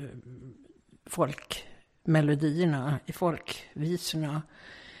i folkmelodierna, i folkvisorna.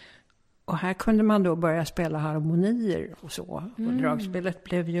 Och här kunde man då börja spela harmonier och så. Och dragspelet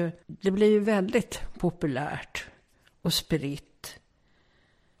blev ju väldigt populärt och spritt.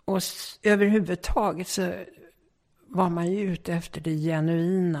 Och överhuvudtaget så var man ju ute efter det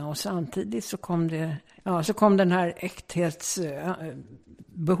genuina och samtidigt så kom den här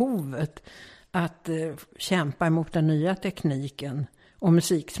äkthetsbehovet att kämpa emot den nya tekniken och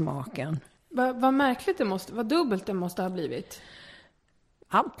musiksmaken. Vad märkligt vad dubbelt det måste ha blivit.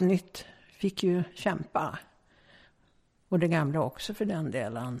 Allt nytt fick ju kämpa. Och det gamla också för den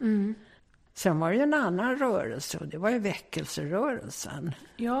delen. Mm. Sen var det ju en annan rörelse och det var ju väckelserörelsen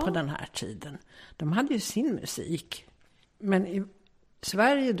Ja. på den här tiden. De hade ju sin musik. Men i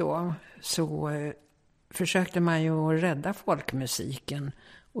Sverige då så försökte man ju rädda folkmusiken.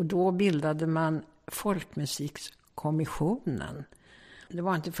 Och då bildade man Folkmusikskommissionen. Det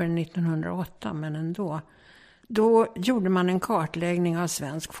var inte förrän 1908 men ändå. Då gjorde man en kartläggning av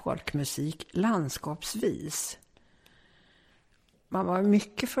svensk folkmusik landskapsvis. Man var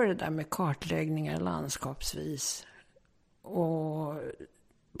mycket för det där med kartläggningar landskapsvis. Och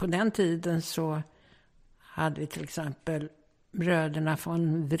på den tiden så hade vi till exempel bröderna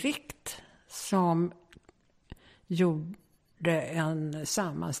von Wright som gjorde en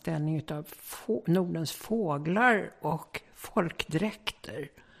sammanställning av Nordens fåglar och folkdräkter.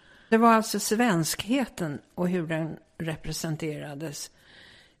 Det var alltså svenskheten och hur den representerades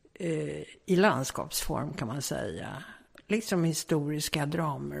i landskapsform kan man säga. Liksom historiska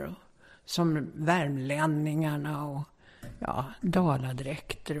dramer som värmlänningarna och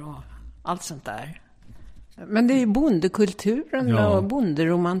daladräkter och allt sånt där. Men det är bondekulturen och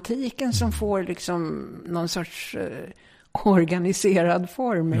bonderomantiken som får liksom någon sorts organiserad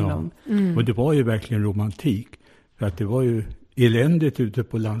form. Och det var ju verkligen romantik. För att det var ju eländigt ute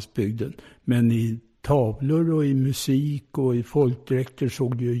på landsbygden. Men i tavlor och i musik och i folkdräkter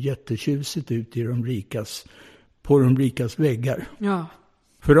såg det ju jättetjusigt ut på de rikas väggar. Ja.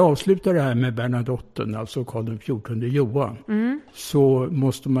 För att avsluta det här med Bernadotten, alltså Karl XIV Johan, så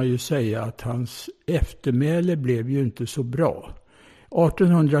måste man ju säga att hans eftermäle blev ju inte så bra.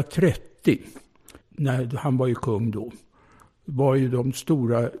 1830, när han var ju kung då, var ju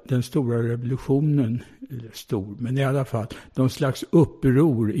den stora revolutionen, men i alla fall, någon slags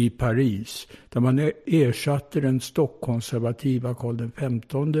uppror i Paris, där man ersatte den stockkonservativa Karl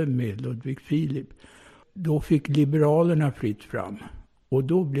XV med Ludvig Filip. Då fick liberalerna fritt fram. Och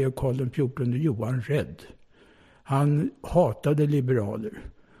då blev Karl XIV Johan rädd. Han hatade liberaler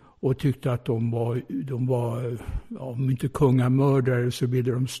och tyckte att de var om inte kungamördare så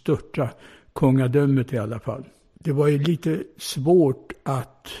ville de störta kungadömet i alla fall. Det var ju lite svårt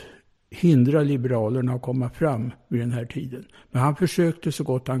att hindra liberalerna att komma fram vid den här tiden. Men han försökte så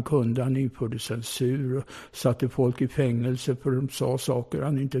gott han kunde. Han införde censur och satte folk i fängelse för de sa saker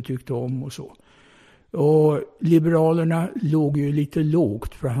han inte tyckte om och så. Och liberalerna låg ju lite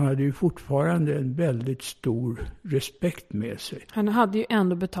lågt, för han hade ju fortfarande en väldigt stor respekt med sig. Han hade ju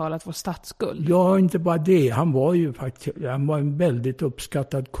ändå betalat vår statsskuld. Ja, inte bara det. Han var en väldigt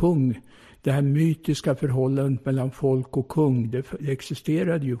uppskattad kung. Det här mytiska förhållandet mellan folk och kung, det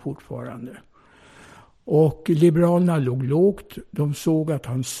existerade ju fortfarande. Och liberalerna låg lågt. De såg att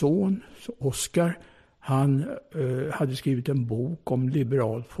hans son, Oscar, han hade skrivit en bok om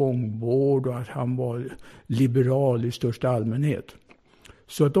liberal fångvård och att han var liberal i största allmänhet.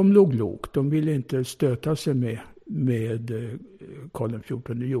 Så att de låg lågt. De ville inte stöta sig med Karl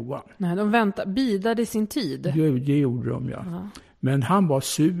XIV Johan. Nej, de bidade sin tid. Det gjorde de, ja. Aha. Men han var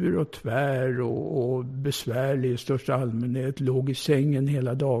sur och tvär och besvärlig i största allmänhet. Låg i sängen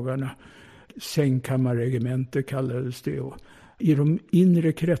hela dagarna. Sängkammarregemente kallades det. Och i de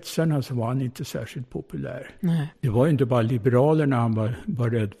inre kretsarna så var han inte särskilt populär. Nej. Det var inte bara liberalerna han var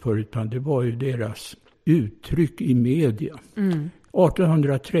rädd för, utan det var ju deras uttryck i media.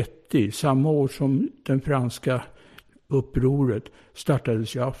 1830, samma år som den franska upproret,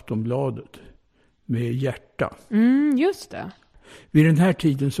 startades ju Aftonbladet med hjärta. Just det. Vid den här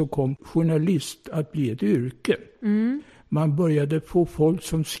tiden så kom journalist att bli ett yrke. Man började få folk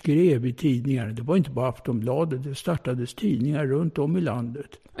som skrev i tidningar. Det var inte bara Aftonbladet, det startades tidningar runt om i landet.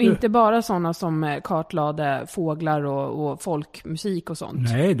 Och inte bara sådana som kartlade fåglar och folkmusik och sånt.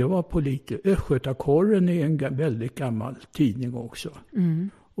 Nej, det var politiskt. Östgötakorren är en väldigt gammal tidning också.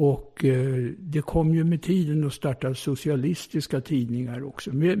 Och det kom ju med tiden att starta socialistiska tidningar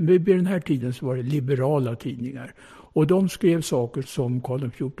också. Vid den här tiden så var det liberala tidningar. Och de skrev saker som Karl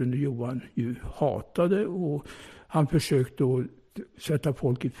XIV Johan ju hatade, och han försökte att sätta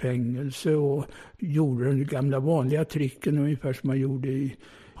folk i fängelse och gjorde den gamla vanliga tricken ungefär som man gjorde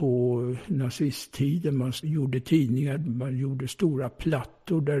på nazisttiden. Man gjorde tidningar, man gjorde stora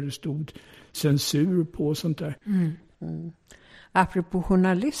plattor där det stod censur på och sånt där. Apropå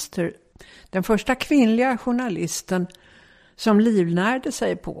journalister, den första kvinnliga journalisten som livnärde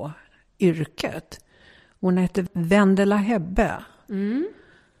sig på yrket, hon hette Vendela Hebbe.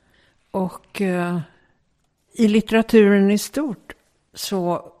 Och i litteraturen i stort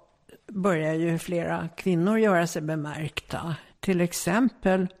så börjar ju flera kvinnor göra sig bemärkta. Till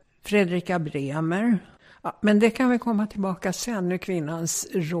exempel Fredrika Bremer. Ja, men det kan vi komma tillbaka sen, när kvinnans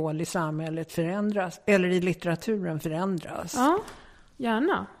roll i samhället förändras, eller i litteraturen förändras. Ja,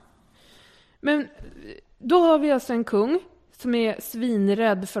 gärna. Men då har vi alltså en kung som är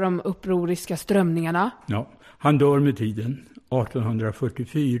svinrädd för de upproriska strömningarna. Ja, han dör med tiden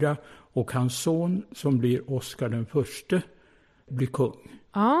 1844, och hans son som blir Oscar den förste blir kung.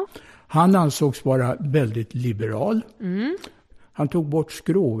 Ja. Han ansågs vara väldigt liberal. Han tog bort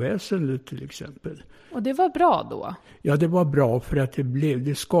skråväsendet till exempel. Och det var bra då? Ja, det var bra, för att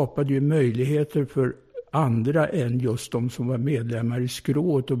det skapade ju möjligheter för andra än just de som var medlemmar i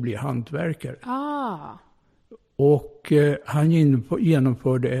skrået att bli hantverkare. Och han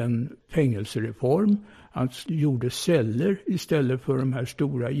genomförde en fängelsereform. Han gjorde celler istället för de här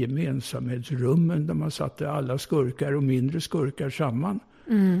stora gemensamhetsrummen där man satte alla skurkar och mindre skurkar samman.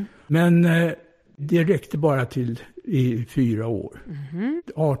 Men det räckte bara till i 4 år.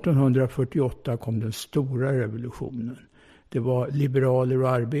 1848 kom den stora revolutionen. Det var liberaler och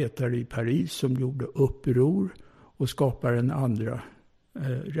arbetare i Paris som gjorde uppror och skapade den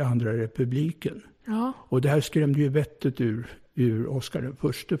andra republiken. Ja. Och det här skrämde ju vettet ur Oscar den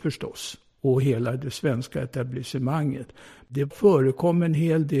förste förstås. och hela det svenska etablissemanget. Det förekom en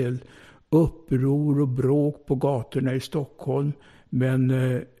hel del uppror och bråk på gatorna i Stockholm, men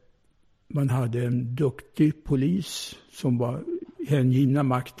man hade en duktig polis som var hängivna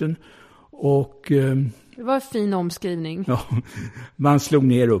makten. Och det var en fin omskrivning. Ja, man slog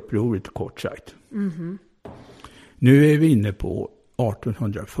ner upproret kort sagt. Nu är vi inne på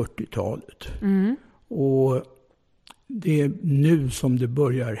 1840-talet. Och det är nu som det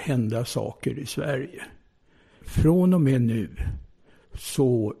börjar hända saker i Sverige. Från och med nu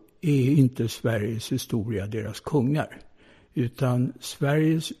så är inte Sveriges historia deras kungar. Utan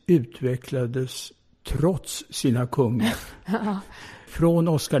Sveriges utvecklades trots sina kungar. Från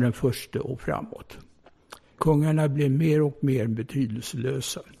Oscar den förste och framåt. Kungarna blev mer och mer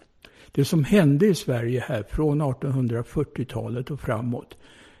betydelselösa. Det som hände i Sverige här från 1840-talet och framåt,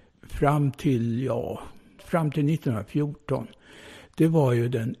 fram till 1914, det var ju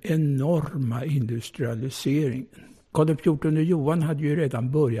den enorma industrialiseringen. Karl XIV Johan hade ju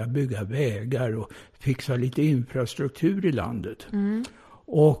redan börjat bygga vägar och fixa lite infrastruktur i landet.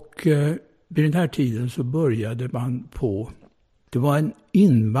 Och vid den här tiden så började man det var en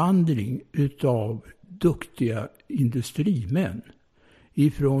invandring utav duktiga industrimän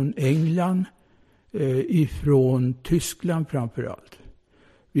ifrån England, ifrån Tyskland framförallt.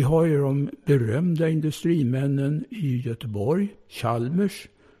 Vi har ju de berömda industrimännen i Göteborg, Chalmers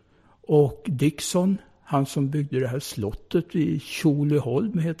och Dixon, han som byggde det här slottet i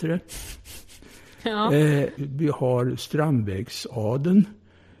Tjolöholm heter det. Ja. Vi har Strandvägsadeln,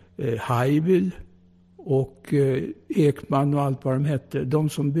 Heivill och Ekman och allt vad de hette. De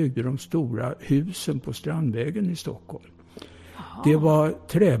som byggde de stora husen på Strandvägen i Stockholm. Aha. Det var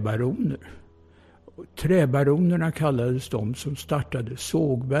träbaroner. Träbaronerna kallades de som startade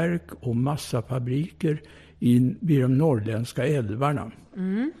sågverk och massafabriker vid de norrländska älvarna.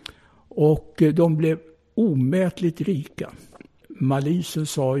 Och de blev omätligt rika. Malisen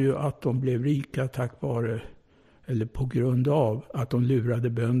sa ju att de blev rika tack vare, eller på grund av, att de lurade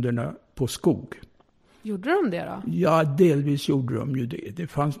bönderna på skog. Gjorde de det då? Ja, delvis gjorde de ju det. Det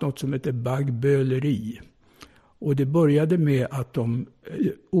fanns något som heter baggböleri. Och det började med att de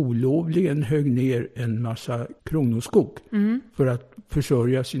olovligen högg ner en massa kronoskog för att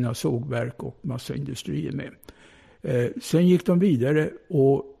försörja sina sågverk och massa industrier med. Sen gick de vidare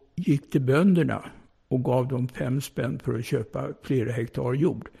och gick till bönderna och gav dem 5 spänn för att köpa flera hektar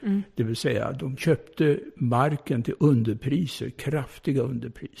jord. Det vill säga de köpte marken till underpriser, kraftiga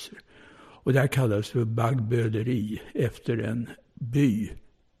underpriser. Och det här kallades för baggböleri efter en by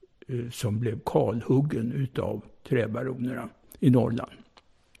som blev kalhuggen utav träbaronerna i Norrland.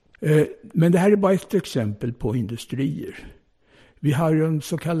 Men det här är bara ett exempel på industrier. Vi har de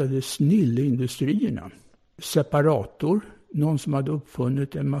så kallade snilleindustrierna. Separator, någon som hade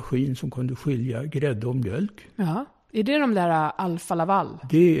uppfunnit en maskin som kunde skilja grädde och mjölk. Ja, är det de där Alfa Laval?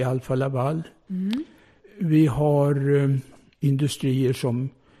 Det är Alfa Laval. Vi har industrier som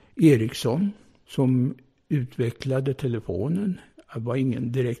Ericsson som utvecklade telefonen. Det var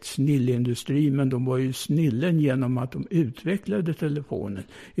ingen direkt snillindustri, men de var ju snillen genom att de utvecklade telefonen.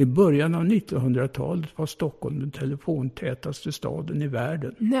 I början av 1900-talet var Stockholm den telefontätaste staden i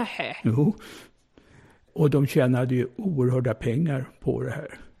världen. Nej. Jo. Och de tjänade ju oerhörda pengar på det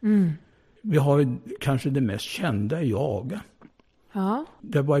här. Vi har kanske det mest kända i Aga. Ja.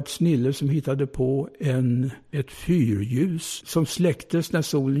 Det var ett snille som hittade på ett fyrljus som släcktes när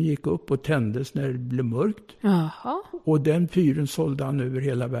solen gick upp och tändes när det blev mörkt. Jaha. Och den fyren sålde han över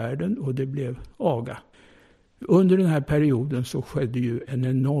hela världen och det blev Aga. Under den här perioden så skedde ju en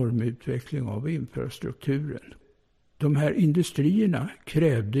enorm utveckling av infrastrukturen. De här industrierna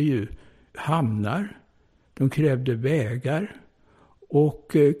krävde ju hamnar, de krävde vägar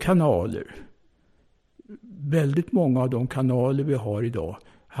och kanaler. Väldigt många av de kanaler vi har idag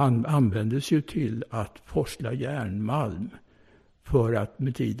användes ju till att forsla järnmalm för att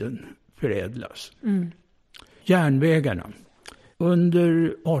med tiden förädlas. Järnvägarna.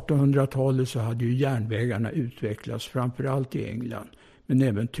 Under 1800-talet så hade ju järnvägarna utvecklats framförallt i England men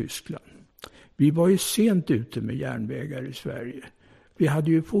även Tyskland. Vi var ju sent ute med järnvägar i Sverige. Vi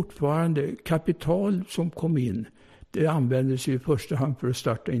hade ju fortfarande kapital som kom in. Det användes ju i första hand för att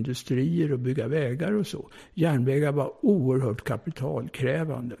starta industrier och bygga vägar och så. Järnvägar var oerhört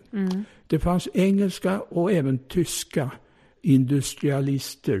kapitalkrävande. Det fanns engelska och även tyska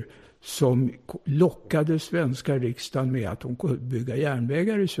industrialister som lockade svenska riksdagen med att de kunde bygga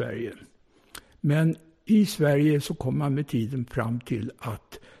järnvägar i Sverige. Men i Sverige så kom man med tiden fram till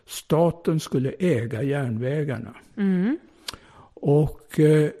att staten skulle äga järnvägarna. Och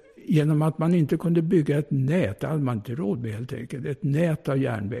genom att man inte kunde bygga ett nät, det hade man inte råd med helt enkelt, ett nät av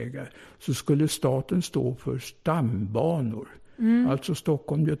järnvägar, så skulle staten stå för stambanor. Alltså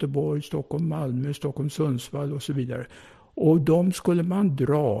Stockholm, Göteborg, Stockholm, Malmö, Stockholm, Sundsvall och så vidare. Och de skulle man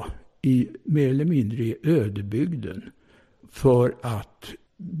dra i mer eller mindre i ödebygden för att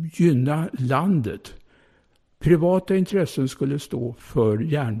gynna landet. Privata intressen skulle stå för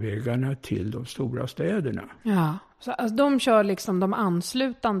järnvägarna till de stora städerna. Ja, så alltså, de kör liksom de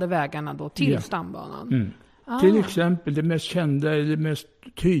anslutande vägarna då till stambanan. Till exempel, det mest kända, det mest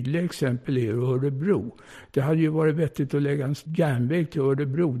tydliga exempel är Örebro. Det hade ju varit vettigt att lägga en järnväg till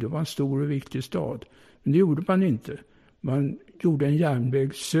Örebro. Det var en stor och viktig stad. Men det gjorde man inte. Man gjorde en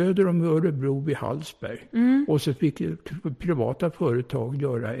järnväg söder om Örebro vid Hallsberg. Och så fick privata företag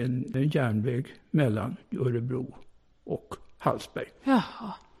göra en järnväg mellan Örebro och Hallsberg.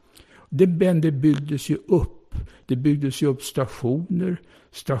 Jaha. Det byggdes ju upp. Det byggdes ju upp stationer,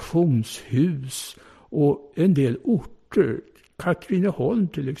 stationshus och en del orter. Katrineholm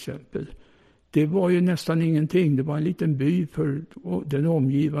till exempel. Det var ju nästan ingenting. Det var en liten by för den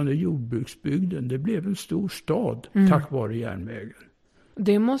omgivande jordbruksbygden. Det blev en stor stad tack vare järnvägen.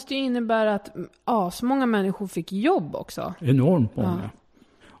 Det måste ju innebära att så många människor fick jobb också. Enormt många.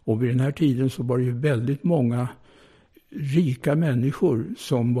 Och vid den här tiden så var det ju väldigt många rika människor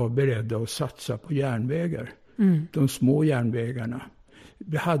som var beredda att satsa på järnvägar. De små järnvägarna.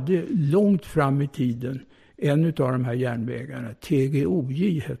 Vi hade långt fram i tiden en av de här järnvägarna,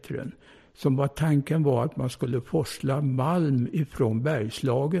 TGOJ heter den. Tanken var att man skulle forsla malm ifrån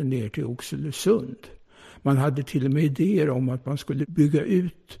Bergslagen ner till Oxelösund. Man hade till och med idéer om att man skulle bygga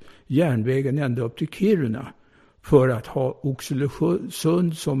ut järnvägen ända upp till Kiruna för att ha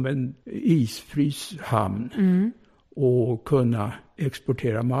Oxelösund som en isfri hamn och kunna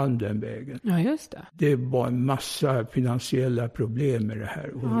exportera malm den vägen. Ja, just det. Det var en massa finansiella problem med det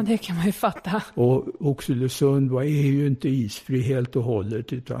här. Ja, det kan man ju fatta. Och Oxelösund är ju inte isfri helt och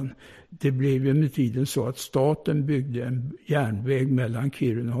hållet, utan det blev ju med tiden så att staten byggde en järnväg mellan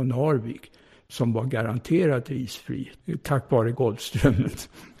Kiruna och Narvik som var garanterat isfri tack vare Golfströmmen.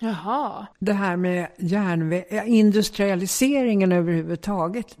 Jaha. Det här med industrialiseringen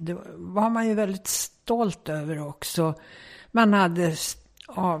överhuvudtaget, det var man ju väldigt stolt över också. Man hade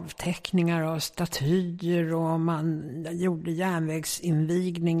avteckningar av statyer och man gjorde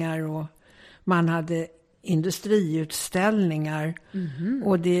järnvägsinvigningar och man hade industriutställningar.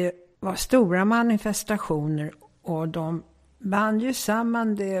 Och det var stora manifestationer och de band ju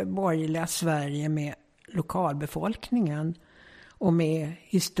samman det borgerliga Sverige med lokalbefolkningen och med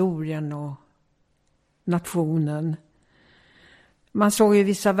historien och nationen. Man såg ju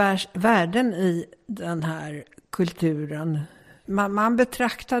vissa värden i den här kulturen. Man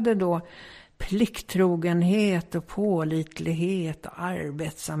betraktade då plikttrogenhet och pålitlighet och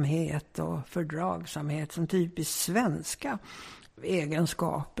arbetsamhet och fördragsamhet som typiskt svenska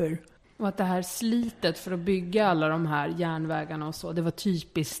egenskaper. Och att det här slitet för att bygga alla de här järnvägarna och så, det var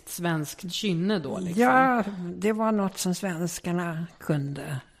typiskt svenskt kynne då liksom. Ja, det var något som svenskarna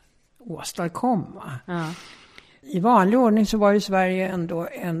kunde åstadkomma. Ja. I vanlig ordning så var ju Sverige ändå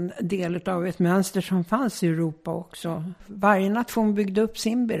en del av ett mönster som fanns i Europa också. Varje nation byggde upp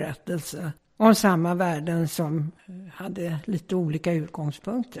sin berättelse om samma värden som hade lite olika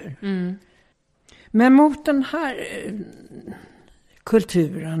utgångspunkter. Men mot den här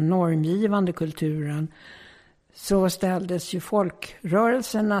kulturen, normgivande kulturen, så ställdes ju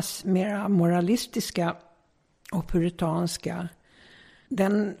folkrörelsernas mera moralistiska och puritanska.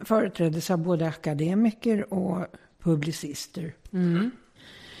 Den företräddes av både akademiker och publicister.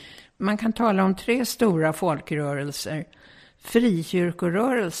 Man kan tala om 3 stora folkrörelser.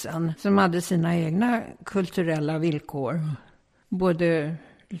 Frikyrkorörelsen som hade sina egna kulturella villkor. Både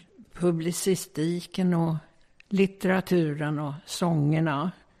publicistiken och litteraturen och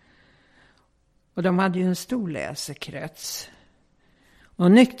sångerna. Och de hade ju en stor läsekrets.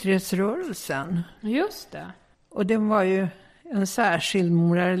 Och nykterhetsrörelsen. Just det. Och den var ju en särskild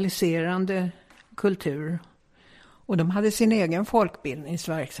moraliserande kultur. Och de hade sin egen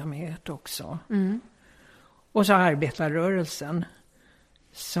folkbildningsverksamhet också. Och så arbetarrörelsen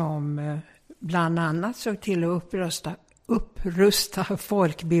som bland annat såg till att upprusta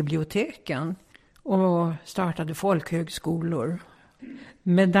folkbiblioteken och startade folkhögskolor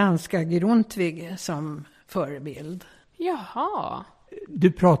med danska Grundtvig som förebild. Jaha.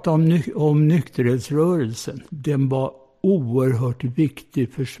 Du pratade om nykterhetsrörelsen. Den var oerhört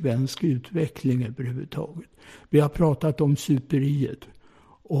viktig för svensk utveckling överhuvudtaget. Vi har pratat om superiet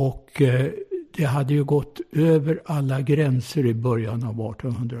och det hade ju gått över alla gränser i början av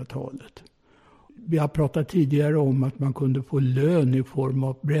 1800-talet. Vi har pratat tidigare om att man kunde få lön i form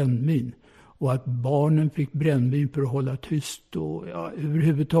av brännvin. Och att barnen fick brännvin för att hålla tyst. Och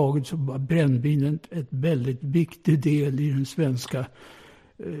överhuvudtaget så var brännvinen ett väldigt viktig del i den svenska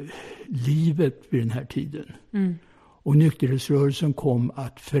livet vid den här tiden. Mm. Och nykterhetsrörelsen kom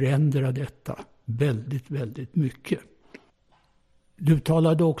att förändra detta väldigt, väldigt mycket. Du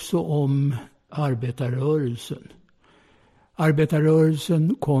talade också om arbetarrörelsen.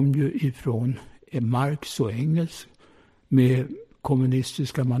 Arbetarrörelsen kom ju ifrån Marx och Engels med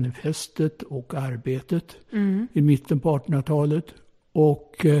kommunistiska manifestet och arbetet i mitten på 1800-talet.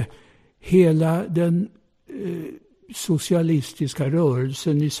 Och hela den socialistiska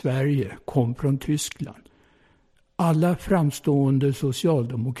rörelsen i Sverige kom från Tyskland. Alla framstående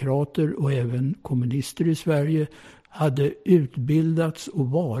socialdemokrater och även kommunister i Sverige hade utbildats och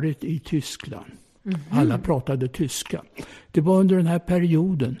varit i Tyskland. Alla pratade tyska. Det var under den här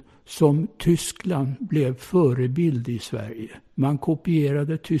perioden som Tyskland blev förebild i Sverige. Man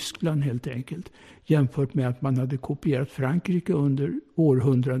kopierade Tyskland helt enkelt, jämfört med att man hade kopierat Frankrike under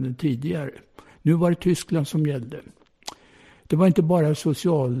århundraden tidigare. Nu var det Tyskland som gällde. Det var inte bara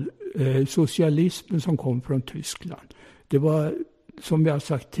socialismen som kom från Tyskland. Det var, som vi har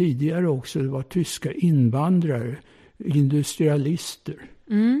sagt tidigare också, det var tyska invandrare, industrialister.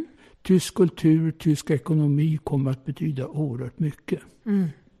 Tysk kultur, tysk ekonomi kom att betyda oerhört mycket.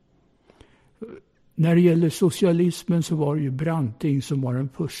 När det gäller socialismen så var det ju Branting som var den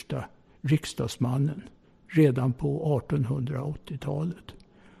första riksdagsmannen redan på 1880-talet.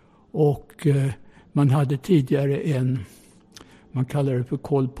 Och man hade tidigare man kallar det för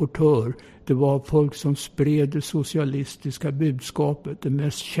kolportör. Det var folk som spred det socialistiska budskapet. Det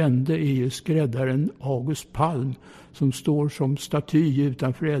mest kände är ju skräddaren August Palm som står som staty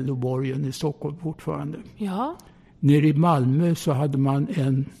utanför LO-borgen i Stockholm fortfarande. Ja. Nere i Malmö så hade man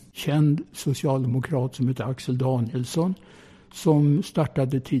en känd socialdemokrat som heter Axel Danielsson som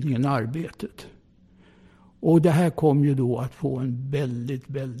startade tidningen Arbetet. Och det här kom ju då att få en väldigt,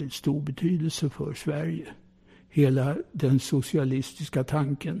 väldigt stor betydelse för Sverige. Hela den socialistiska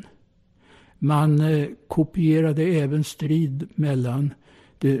tanken. Man kopierade även strid mellan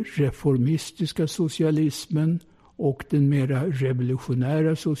den reformistiska socialismen och den mera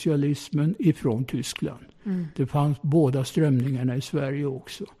revolutionära socialismen ifrån Tyskland. Det fanns båda strömningarna i Sverige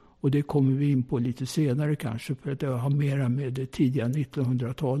också. Och det kommer vi in på lite senare kanske, för att det har mera med det tidiga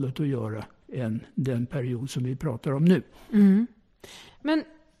 1900-talet att göra än den period som vi pratar om nu. Men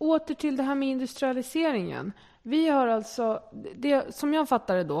åter till det här med industrialiseringen. Vi har alltså, det, som jag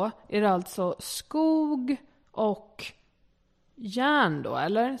fattar det då, är det alltså skog och järn då,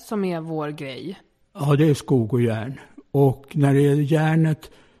 eller? Som är vår grej. Ja, det är skog och järn. Och när det gäller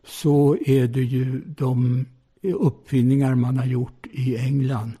järnet så är det ju de uppfinningar man har gjort i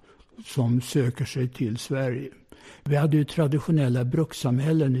England som söker sig till Sverige. Vi hade ju traditionella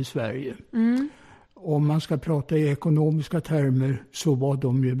brukssamhällen i Sverige. Om man ska prata i ekonomiska termer så var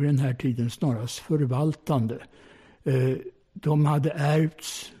de ju vid den här tiden snarast förvaltande. De hade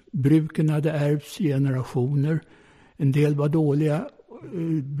ärvts, bruken hade ärvts i generationer. En del var dåliga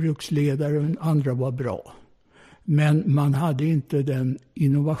bruksledare, andra var bra. Men man hade inte den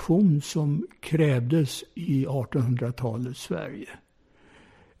innovation som krävdes i 1800-talets Sverige.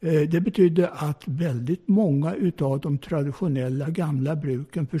 Det betydde att väldigt många av de traditionella gamla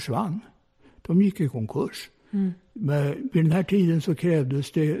bruken försvann. De gick i konkurs. Men vid den här tiden så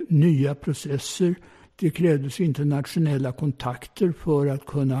krävdes det nya processer. Det krävdes internationella kontakter för att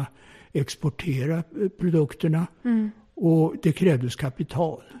kunna exportera produkterna. Och det krävdes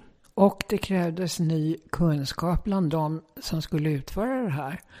kapital. Och det krävdes ny kunskap bland de som skulle utföra det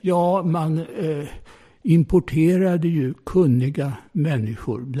här. Ja, man importerade ju kunniga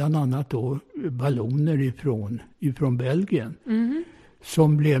människor. Bland annat då valloner ifrån Belgien.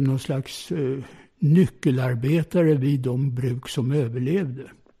 Som blev någon slags nyckelarbetare vid de bruk som överlevde.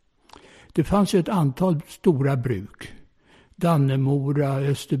 Det fanns ju ett antal stora bruk. Dannemora,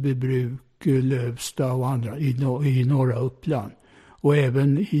 Österbybruk, Lövsta och andra i norra Uppland. Och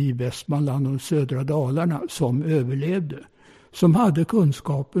även i Västmanland och södra Dalarna som överlevde. Som hade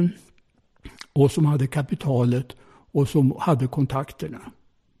kunskapen och som hade kapitalet och som hade kontakterna.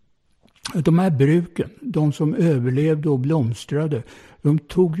 De här bruken, de som överlevde och blomstrade, de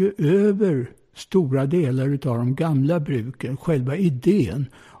tog ju över stora delar av de gamla bruken. Själva idén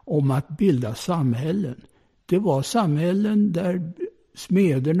om att bilda samhällen. Det var samhällen där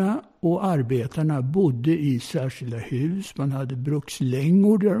smederna och arbetarna bodde i särskilda hus. Man hade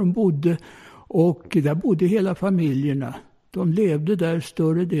brukslängor där de bodde och där bodde hela familjerna. De levde där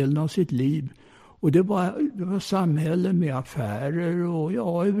större delen av sitt liv. Och det var samhällen med affärer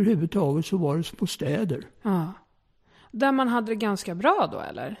och överhuvudtaget så var det små städer. Ja. Där man hade det ganska bra då,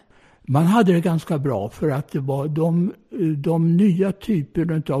 eller? Man hade det ganska bra för att det var de nya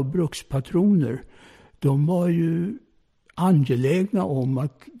typerna av brukspatroner. De var ju angelägna om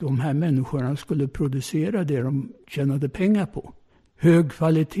att de här människorna skulle producera det de tjänade pengar på. Hög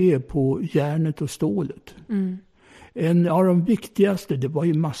kvalitet på järnet och stålet. Mm. En av de viktigaste, det var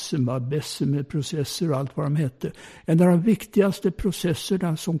ju massor med Bessemer-processer och allt vad de hette. En av de viktigaste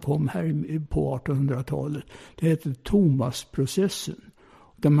processerna som kom här på 1800-talet, det hette Thomasprocessen.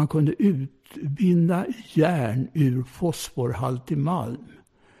 Där man kunde utvinna järn ur fosforhaltig malm.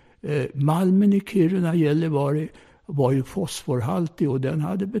 Malmen i Kiruna, Gällivare, var ju fosforhaltig och den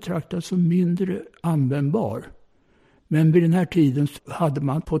hade betraktats som mindre användbar. Men vid den här tiden hade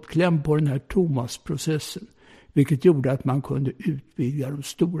man fått kläm på den här Thomasprocessen. Vilket gjorde att man kunde utvidga de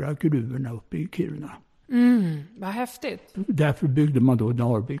stora gruvorna uppe i Kiruna. Vad häftigt. Därför byggde man då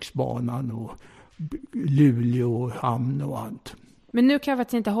Narviksbanan och Luleå och hamn och allt. Men nu kan jag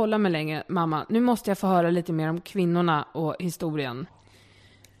faktiskt inte hålla mig längre, mamma. Nu måste jag få höra lite mer om kvinnorna och historien.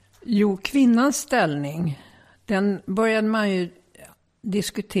 Jo, kvinnans ställning, den började man ju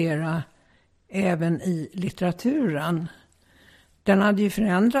diskutera även i litteraturen. Den hade ju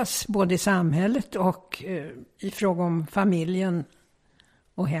förändrats både i samhället och i fråga om familjen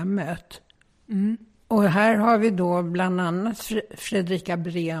och hemmet. Mm. Och här har vi då bland annat Fredrika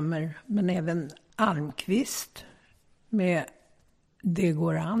Bremer, men även Almqvist med Det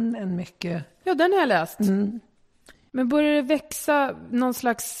går an, en mycket... Ja, den har jag läst. Mm. Men börjar det växa någon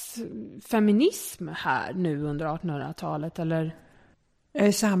slags feminism här nu under 1800-talet, eller?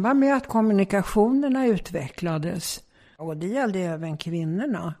 I samband med att kommunikationerna utvecklades, och det gällde även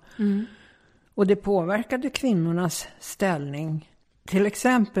kvinnorna. Mm. Och det påverkade kvinnornas ställning. Till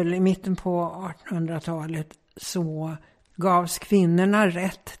exempel i mitten på 1800-talet så gavs kvinnorna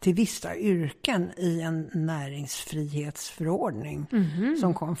rätt till vissa yrken i en näringsfrihetsförordning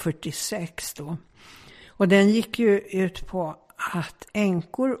som kom 46 då. Och den gick ju ut på att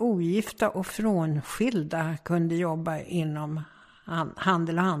änkor, ogifta och frånskilda kunde jobba inom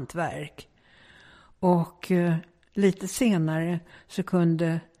handel och hantverk. Och lite senare så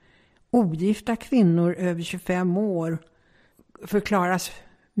kunde ogifta kvinnor över 25 år förklaras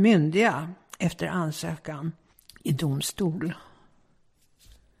myndiga efter ansökan i domstol.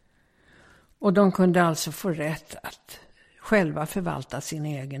 Och de kunde alltså få rätt att själva förvalta sin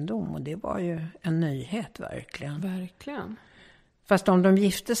egendom. Och det var ju en nyhet verkligen. Verkligen. Fast om de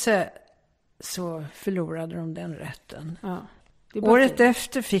gifte sig så förlorade de den rätten. Ja, året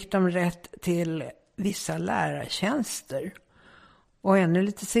efter fick de rätt till vissa lärartjänster. Och ännu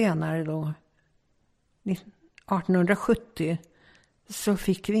lite senare då, 1870, så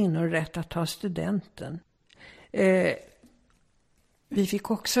fick kvinnor rätt att ta studenten. Vi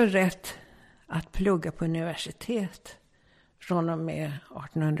fick också rätt att plugga på universitet från och med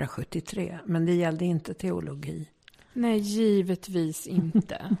 1873. Men det gällde inte teologi. Nej, givetvis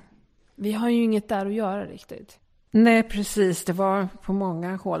inte. Vi har ju inget där att göra riktigt. Nej, precis. Det var på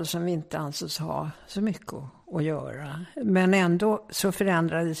många håll som vi inte ansågs ha så mycket att göra. Men ändå så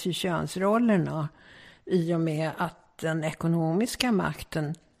förändrades ju könsrollerna i och med att den ekonomiska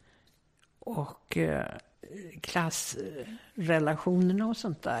makten och klassrelationerna och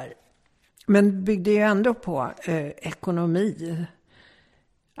sånt där. Men byggde ju ändå på ekonomi.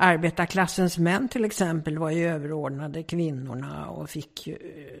 Arbetarklassens män till exempel var ju överordnade kvinnorna och fick ju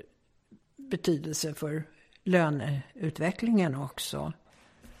betydelse för löneutvecklingen också.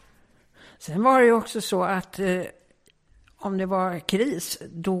 Sen var det ju också så att om det var kris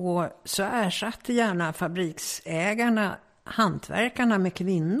då så ersatte gärna fabriksägarna hantverkarna med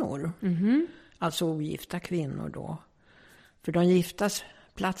kvinnor. Mm-hmm. Alltså ogifta kvinnor då. För de giftas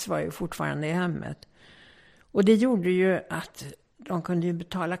plats var ju fortfarande i hemmet. Och det gjorde ju att de kunde ju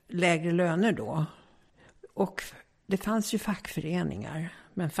betala lägre löner då. Och det fanns ju fackföreningar.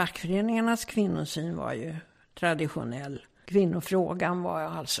 Men fackföreningarnas kvinnosyn var ju traditionell. Kvinnofrågan var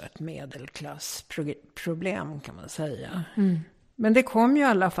alltså ett medelklassproblem kan man säga. Mm. Men det kom ju i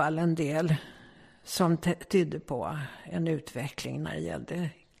alla fall en del som tydde på en utveckling när det gällde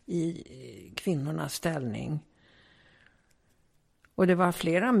i kvinnornas ställning. Och det var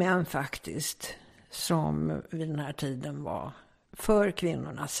flera män faktiskt som vid den här tiden var för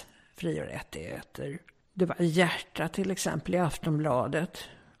kvinnornas fri- och rättigheter. Det var Hjärta till exempel i Aftonbladet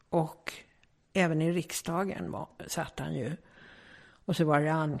och även i riksdagen satt han ju. Och så var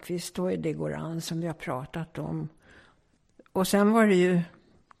det Almqvist och Det går an som vi har pratat om. Och sen var det ju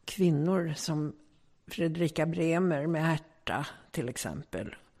kvinnor som Fredrika Bremer med Hjärta till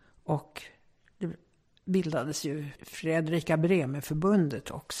exempel. Och det bildades ju Fredrika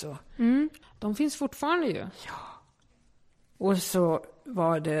Bremer-förbundet också. De finns fortfarande ju. Ja. Och så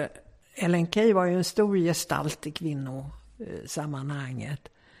var det, Ellen Key var ju en stor gestalt i kvinnosammanhanget.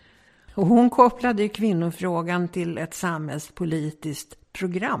 Och hon kopplade ju kvinnofrågan till ett samhällspolitiskt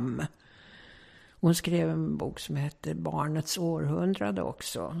program. Hon skrev en bok som heter Barnets århundrade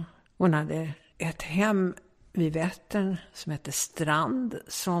också. Hon hade ett hem vid Vättern som heter Strand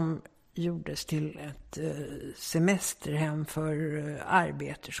som gjordes till ett semesterhem för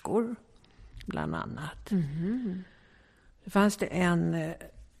arbeterskor bland annat. Det fanns det en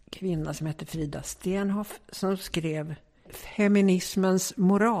kvinna som hette Frida Stenhoff som skrev Feminismens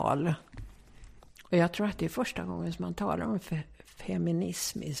moral. Och jag tror att det är första gången som man talar om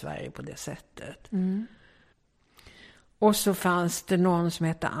feminism i Sverige på det sättet. Och så fanns det någon som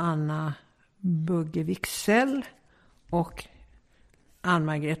hette Anna Bugge Wicksell och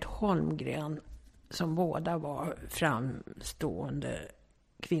Ann-Margret Holmgren som båda var framstående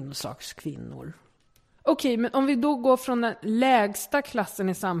kvinnosakskvinnor. Okej, men om vi då går från den lägsta klassen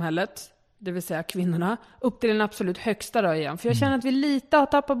i samhället, det vill säga kvinnorna, upp till den absolut högsta då igen. För jag känner att vi lite har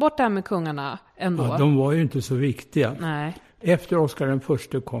tappat bort det här med kungarna ändå. Ja, de var ju inte så viktiga. Nej. Efter Oscar den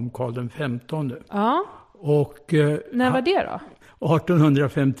första kom Karl den 15. Ja. Och, när var det då?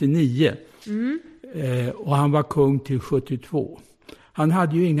 1859. Och han var kung till 72. Han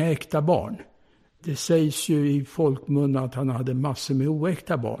hade ju inga äkta barn. Det sägs ju i folkmun att han hade massor med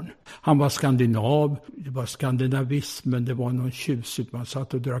oäkta barn. Han var skandinav, det var skandinavismen, det var någon tjusigt. Man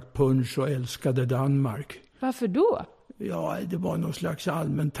satt och drack punsch och älskade Danmark. Varför då? Ja, det var någon slags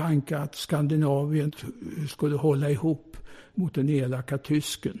allmän tanke att Skandinavien skulle hålla ihop mot den elaka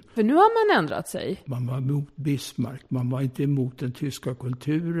tysken. För nu har man ändrat sig. Man var emot Bismarck, man var inte emot den tyska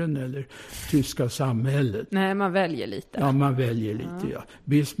kulturen eller tyska samhället. Nej, man väljer lite. Ja, man väljer lite, ja.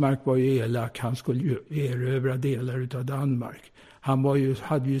 Bismarck var ju elak, han skulle ju erövra delar av Danmark. Han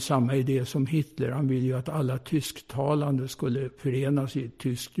hade ju samma idé som Hitler. Han ville ju att alla tysktalande skulle förenas i ett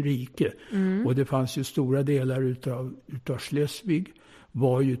tyskt rike. Och det fanns ju stora delar utav Schleswig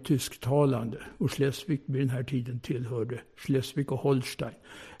var ju tysktalande. Och Schleswig vid den här tiden Schleswig och Holstein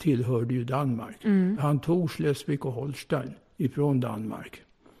tillhörde ju Danmark. Han tog Schleswig och Holstein ifrån Danmark.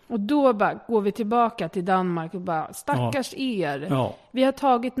 Och då bara går vi tillbaka till Danmark och bara, stackars er. Ja. Vi har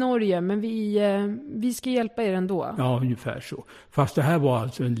tagit Norge, men vi ska hjälpa er ändå. Ja, ungefär så. Fast det här var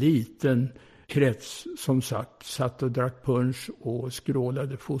alltså en liten krets som satt och drack punsch och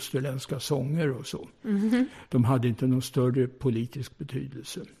skrålade fosterländska sånger och så. De hade inte någon större politisk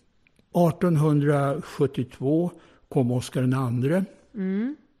betydelse. 1872 kom Oscar II.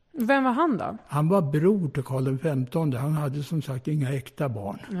 Vem var han då? Han var bror till Karl XV. Han hade som sagt inga äkta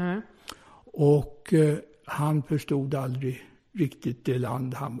barn. Och han förstod aldrig riktigt det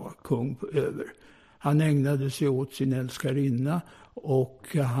land han var kung över. Han ägnade sig åt sin älskarinna och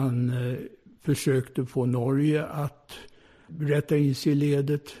han försökte få Norge att rätta in sig i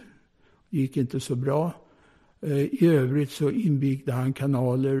ledet. Det gick inte så bra. I övrigt så invigde han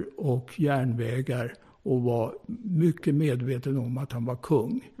kanaler och järnvägar och var mycket medveten om att han var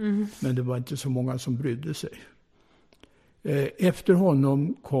kung. Men det var inte så många som brydde sig. Efter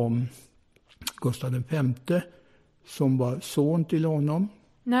honom kom Gustav V som var son till honom.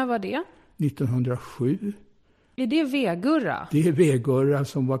 När var det? 1907. Är det Vegurra? Det är Vegurra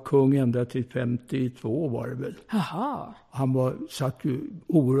som var kung ända till 52 var det väl. Jaha. Han satt ju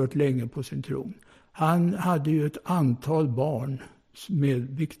oerhört länge på sin tron. Han hade ju ett antal barn med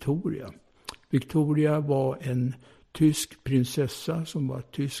Victoria. Victoria var en tysk prinsessa som var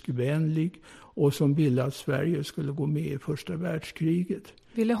tyskvänlig och som ville att Sverige skulle gå med i första världskriget.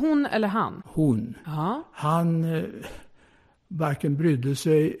 Ville hon eller han? Hon. Aha. Han varken brydde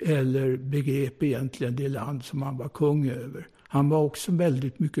sig eller begrep egentligen det land som han var kung över. Han var också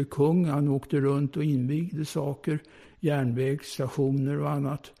väldigt mycket kung. Han åkte runt och invigde saker, järnvägsstationer och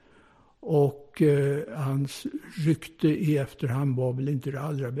annat. Och hans rykte i efterhand var väl inte det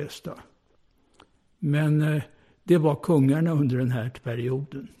allra bästa. Men det var kungarna under den här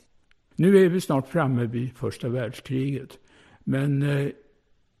perioden. Nu är vi snart framme vid första världskriget. Men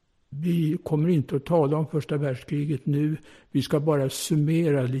vi kommer inte att tala om första världskriget nu. Vi ska bara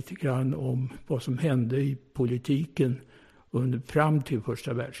summera lite grann om vad som hände i politiken fram till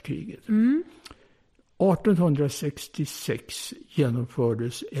första världskriget. 1866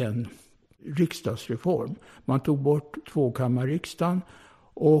 genomfördes en riksdagsreform. Man tog bort tvåkammarriksdagen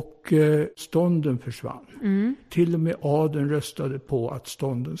och stånden försvann. Till och med adeln röstade på att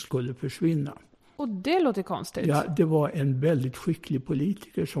stånden skulle försvinna. Och det låter konstigt. Ja, det var en väldigt skicklig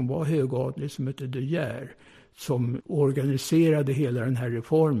politiker som var högadlig som hette De Geer som organiserade hela den här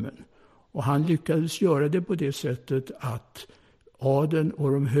reformen. Och han lyckades göra det på det sättet att adeln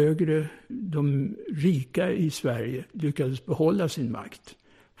och de rika i Sverige lyckades behålla sin makt.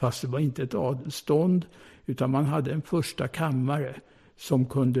 Fast det var inte ett adelstånd, utan man hade en första kammare som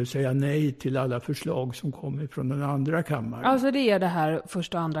kunde säga nej till alla förslag som kom från den andra kammaren. Alltså det är det här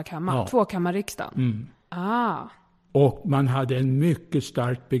första och andra kammaren, ja. Tvåkammarriksdagen. Mm. Ah. Och man hade en mycket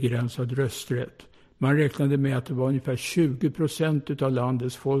starkt begränsad rösträtt. Man räknade med att det var ungefär 20% av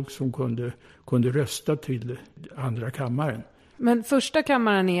landets folk som kunde rösta till andra kammaren. Men första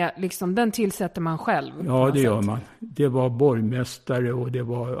kammaren är liksom, den tillsätter man själv? Ja, det gör man. Det var borgmästare och det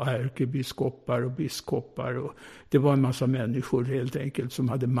var ärkebiskopar och biskopar. Och det var en massa människor helt enkelt som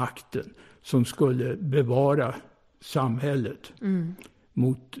hade makten. Som skulle bevara samhället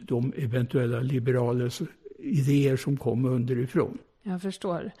mot de eventuella liberalers idéer som kom underifrån. Jag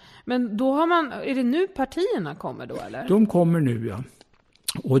förstår. Men då är det nu partierna kommer då eller? De kommer nu, ja.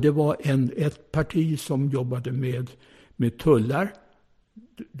 Och det var ett parti som jobbade med tullar.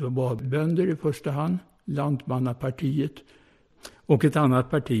 Det var bönder i första hand, Lantmannapartiet. Och ett annat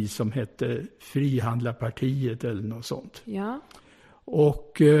parti som hette Frihandlarpartiet eller något sånt. Ja.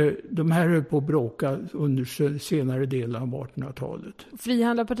 Och de här höll på att bråka under senare delen av 1800-talet.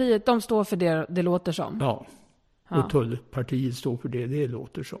 Frihandlarpartiet, de står för det låter som? Ja. Och tullpartiet står för det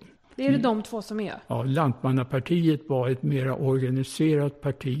låter som. Det är det de två som är? Ja, Lantmannapartiet var ett mera organiserat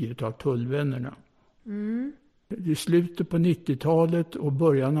parti av tullvännerna. Mm. I slutet på 90-talet och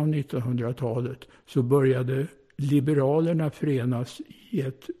början av 1900-talet så började liberalerna förenas i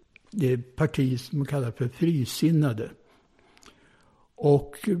det parti som kallas för frisinnade.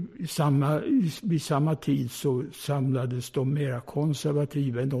 Och vid samma tid så samlades de mera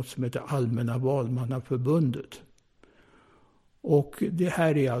konservativa i något som heter Allmänna valmannaförbundet. Och det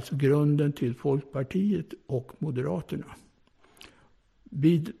här är alltså grunden till Folkpartiet och Moderaterna.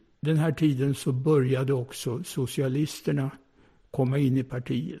 Vid den här tiden så började också socialisterna komma in i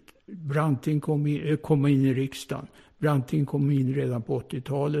partiet. Branting kom in i riksdagen. Branting kom in redan på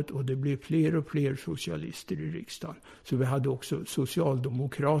 80-talet och det blev fler och fler socialister i riksdagen. Så vi hade också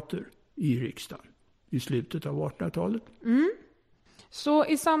socialdemokrater i riksdagen i slutet av 1800-talet. Mm. Så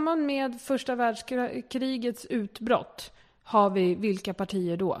i samband med första världskrigets utbrott har vi vilka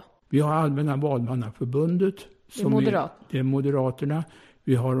partier då? Vi har Allmänna valmannaförbundet. Det är Moderaterna.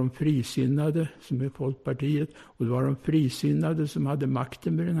 Vi har de frisinnade som är Folkpartiet. Och det var de frisinnade som hade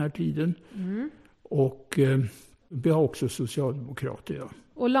makten vid den här tiden. Mm. Och vi har också socialdemokrater, ja.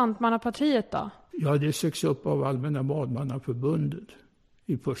 Och Lantmannapartiet då? Ja, det söks upp av Allmänna valmannaförbundet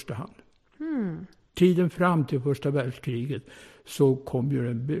i första hand. Mm. Tiden fram till första världskriget så kom ju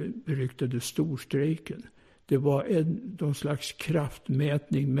den beryktade storstrejken. Det var någon slags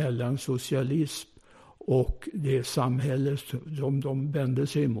kraftmätning mellan socialism och det samhälle som de vände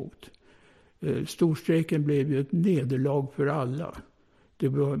sig emot. Storstrejken blev ju ett nederlag för alla. Det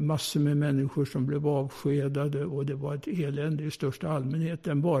var massor med människor som blev avskedade och det var ett elände i största allmänhet.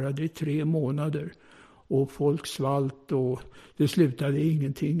 Den varade i 3 månader och folk svalt och det slutade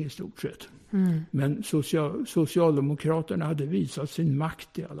ingenting i stort sett. Mm. Men Socialdemokraterna hade visat sin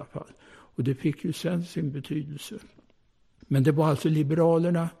makt i alla fall. Och det fick ju sen sin betydelse. Men det var alltså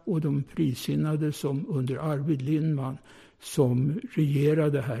liberalerna och de frisinnade som under Arvid Lindman som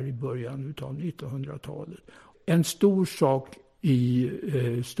regerade här i början av 1900-talet. En stor sak i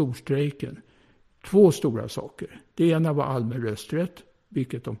storstrejken, 2 stora saker. Det ena var allmän rösträtt,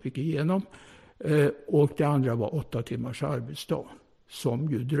 vilket de fick igenom. Och det andra var 8 timmars arbetsdag,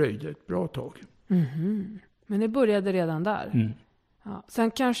 som ju dröjde ett bra tag. Mm-hmm. Men det började redan där. Mm. Ja.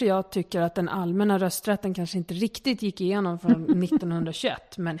 Sen kanske jag tycker att den allmänna rösträtten kanske inte riktigt gick igenom från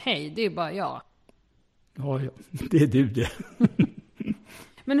 1921. Men hej, det är bara jag. Ja, det är du det.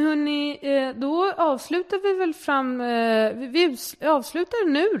 Men hörni, då avslutar vi väl vi avslutar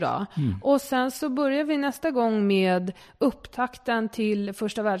nu då. Mm. Och sen så börjar vi nästa gång med upptakten till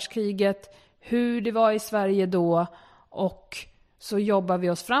första världskriget. Hur det var i Sverige då. Och så jobbar vi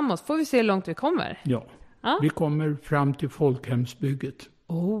oss framåt. Får vi se hur långt vi kommer. Ja. Vi kommer fram till folkhemsbygget.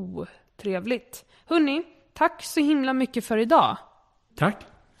 Trevligt. Hörni, tack så himla mycket för idag. Tack.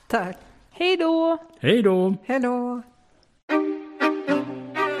 Tack. Hej då. Hej då. Hej då.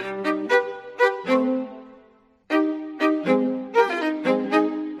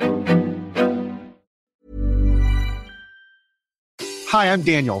 Hi, I'm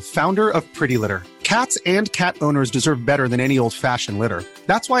Daniel, founder of Pretty Litter. Cats and cat owners deserve better than any old-fashioned litter.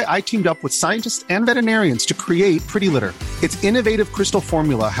 That's why I teamed up with scientists and veterinarians to create Pretty Litter. Its innovative crystal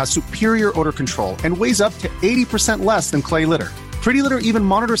formula has superior odor control and weighs up to 80% less than clay litter. Pretty Litter even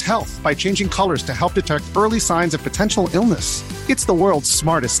monitors health by changing colors to help detect early signs of potential illness. It's the world's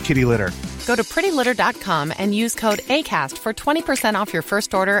smartest kitty litter. Go to prettylitter.com and use code ACAST for 20% off your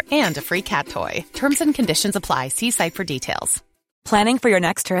first order and a free cat toy. Terms and conditions apply. See site for details. Planning for your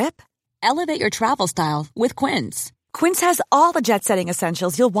next trip? Elevate your travel style with Quince. Quince has all the jet-setting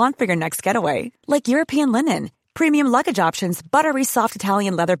essentials you'll want for your next getaway, like European linen, premium luggage options, buttery soft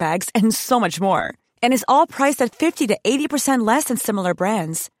Italian leather bags, and so much more. And is all priced at 50 to 80% less than similar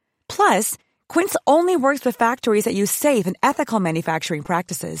brands. Plus, Quince only works with factories that use safe and ethical manufacturing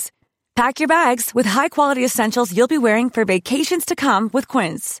practices. Pack your bags with high-quality essentials you'll be wearing for vacations to come with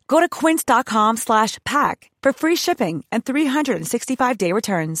Quince. Go to quince.com/pack for free shipping and 365-day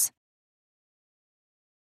returns.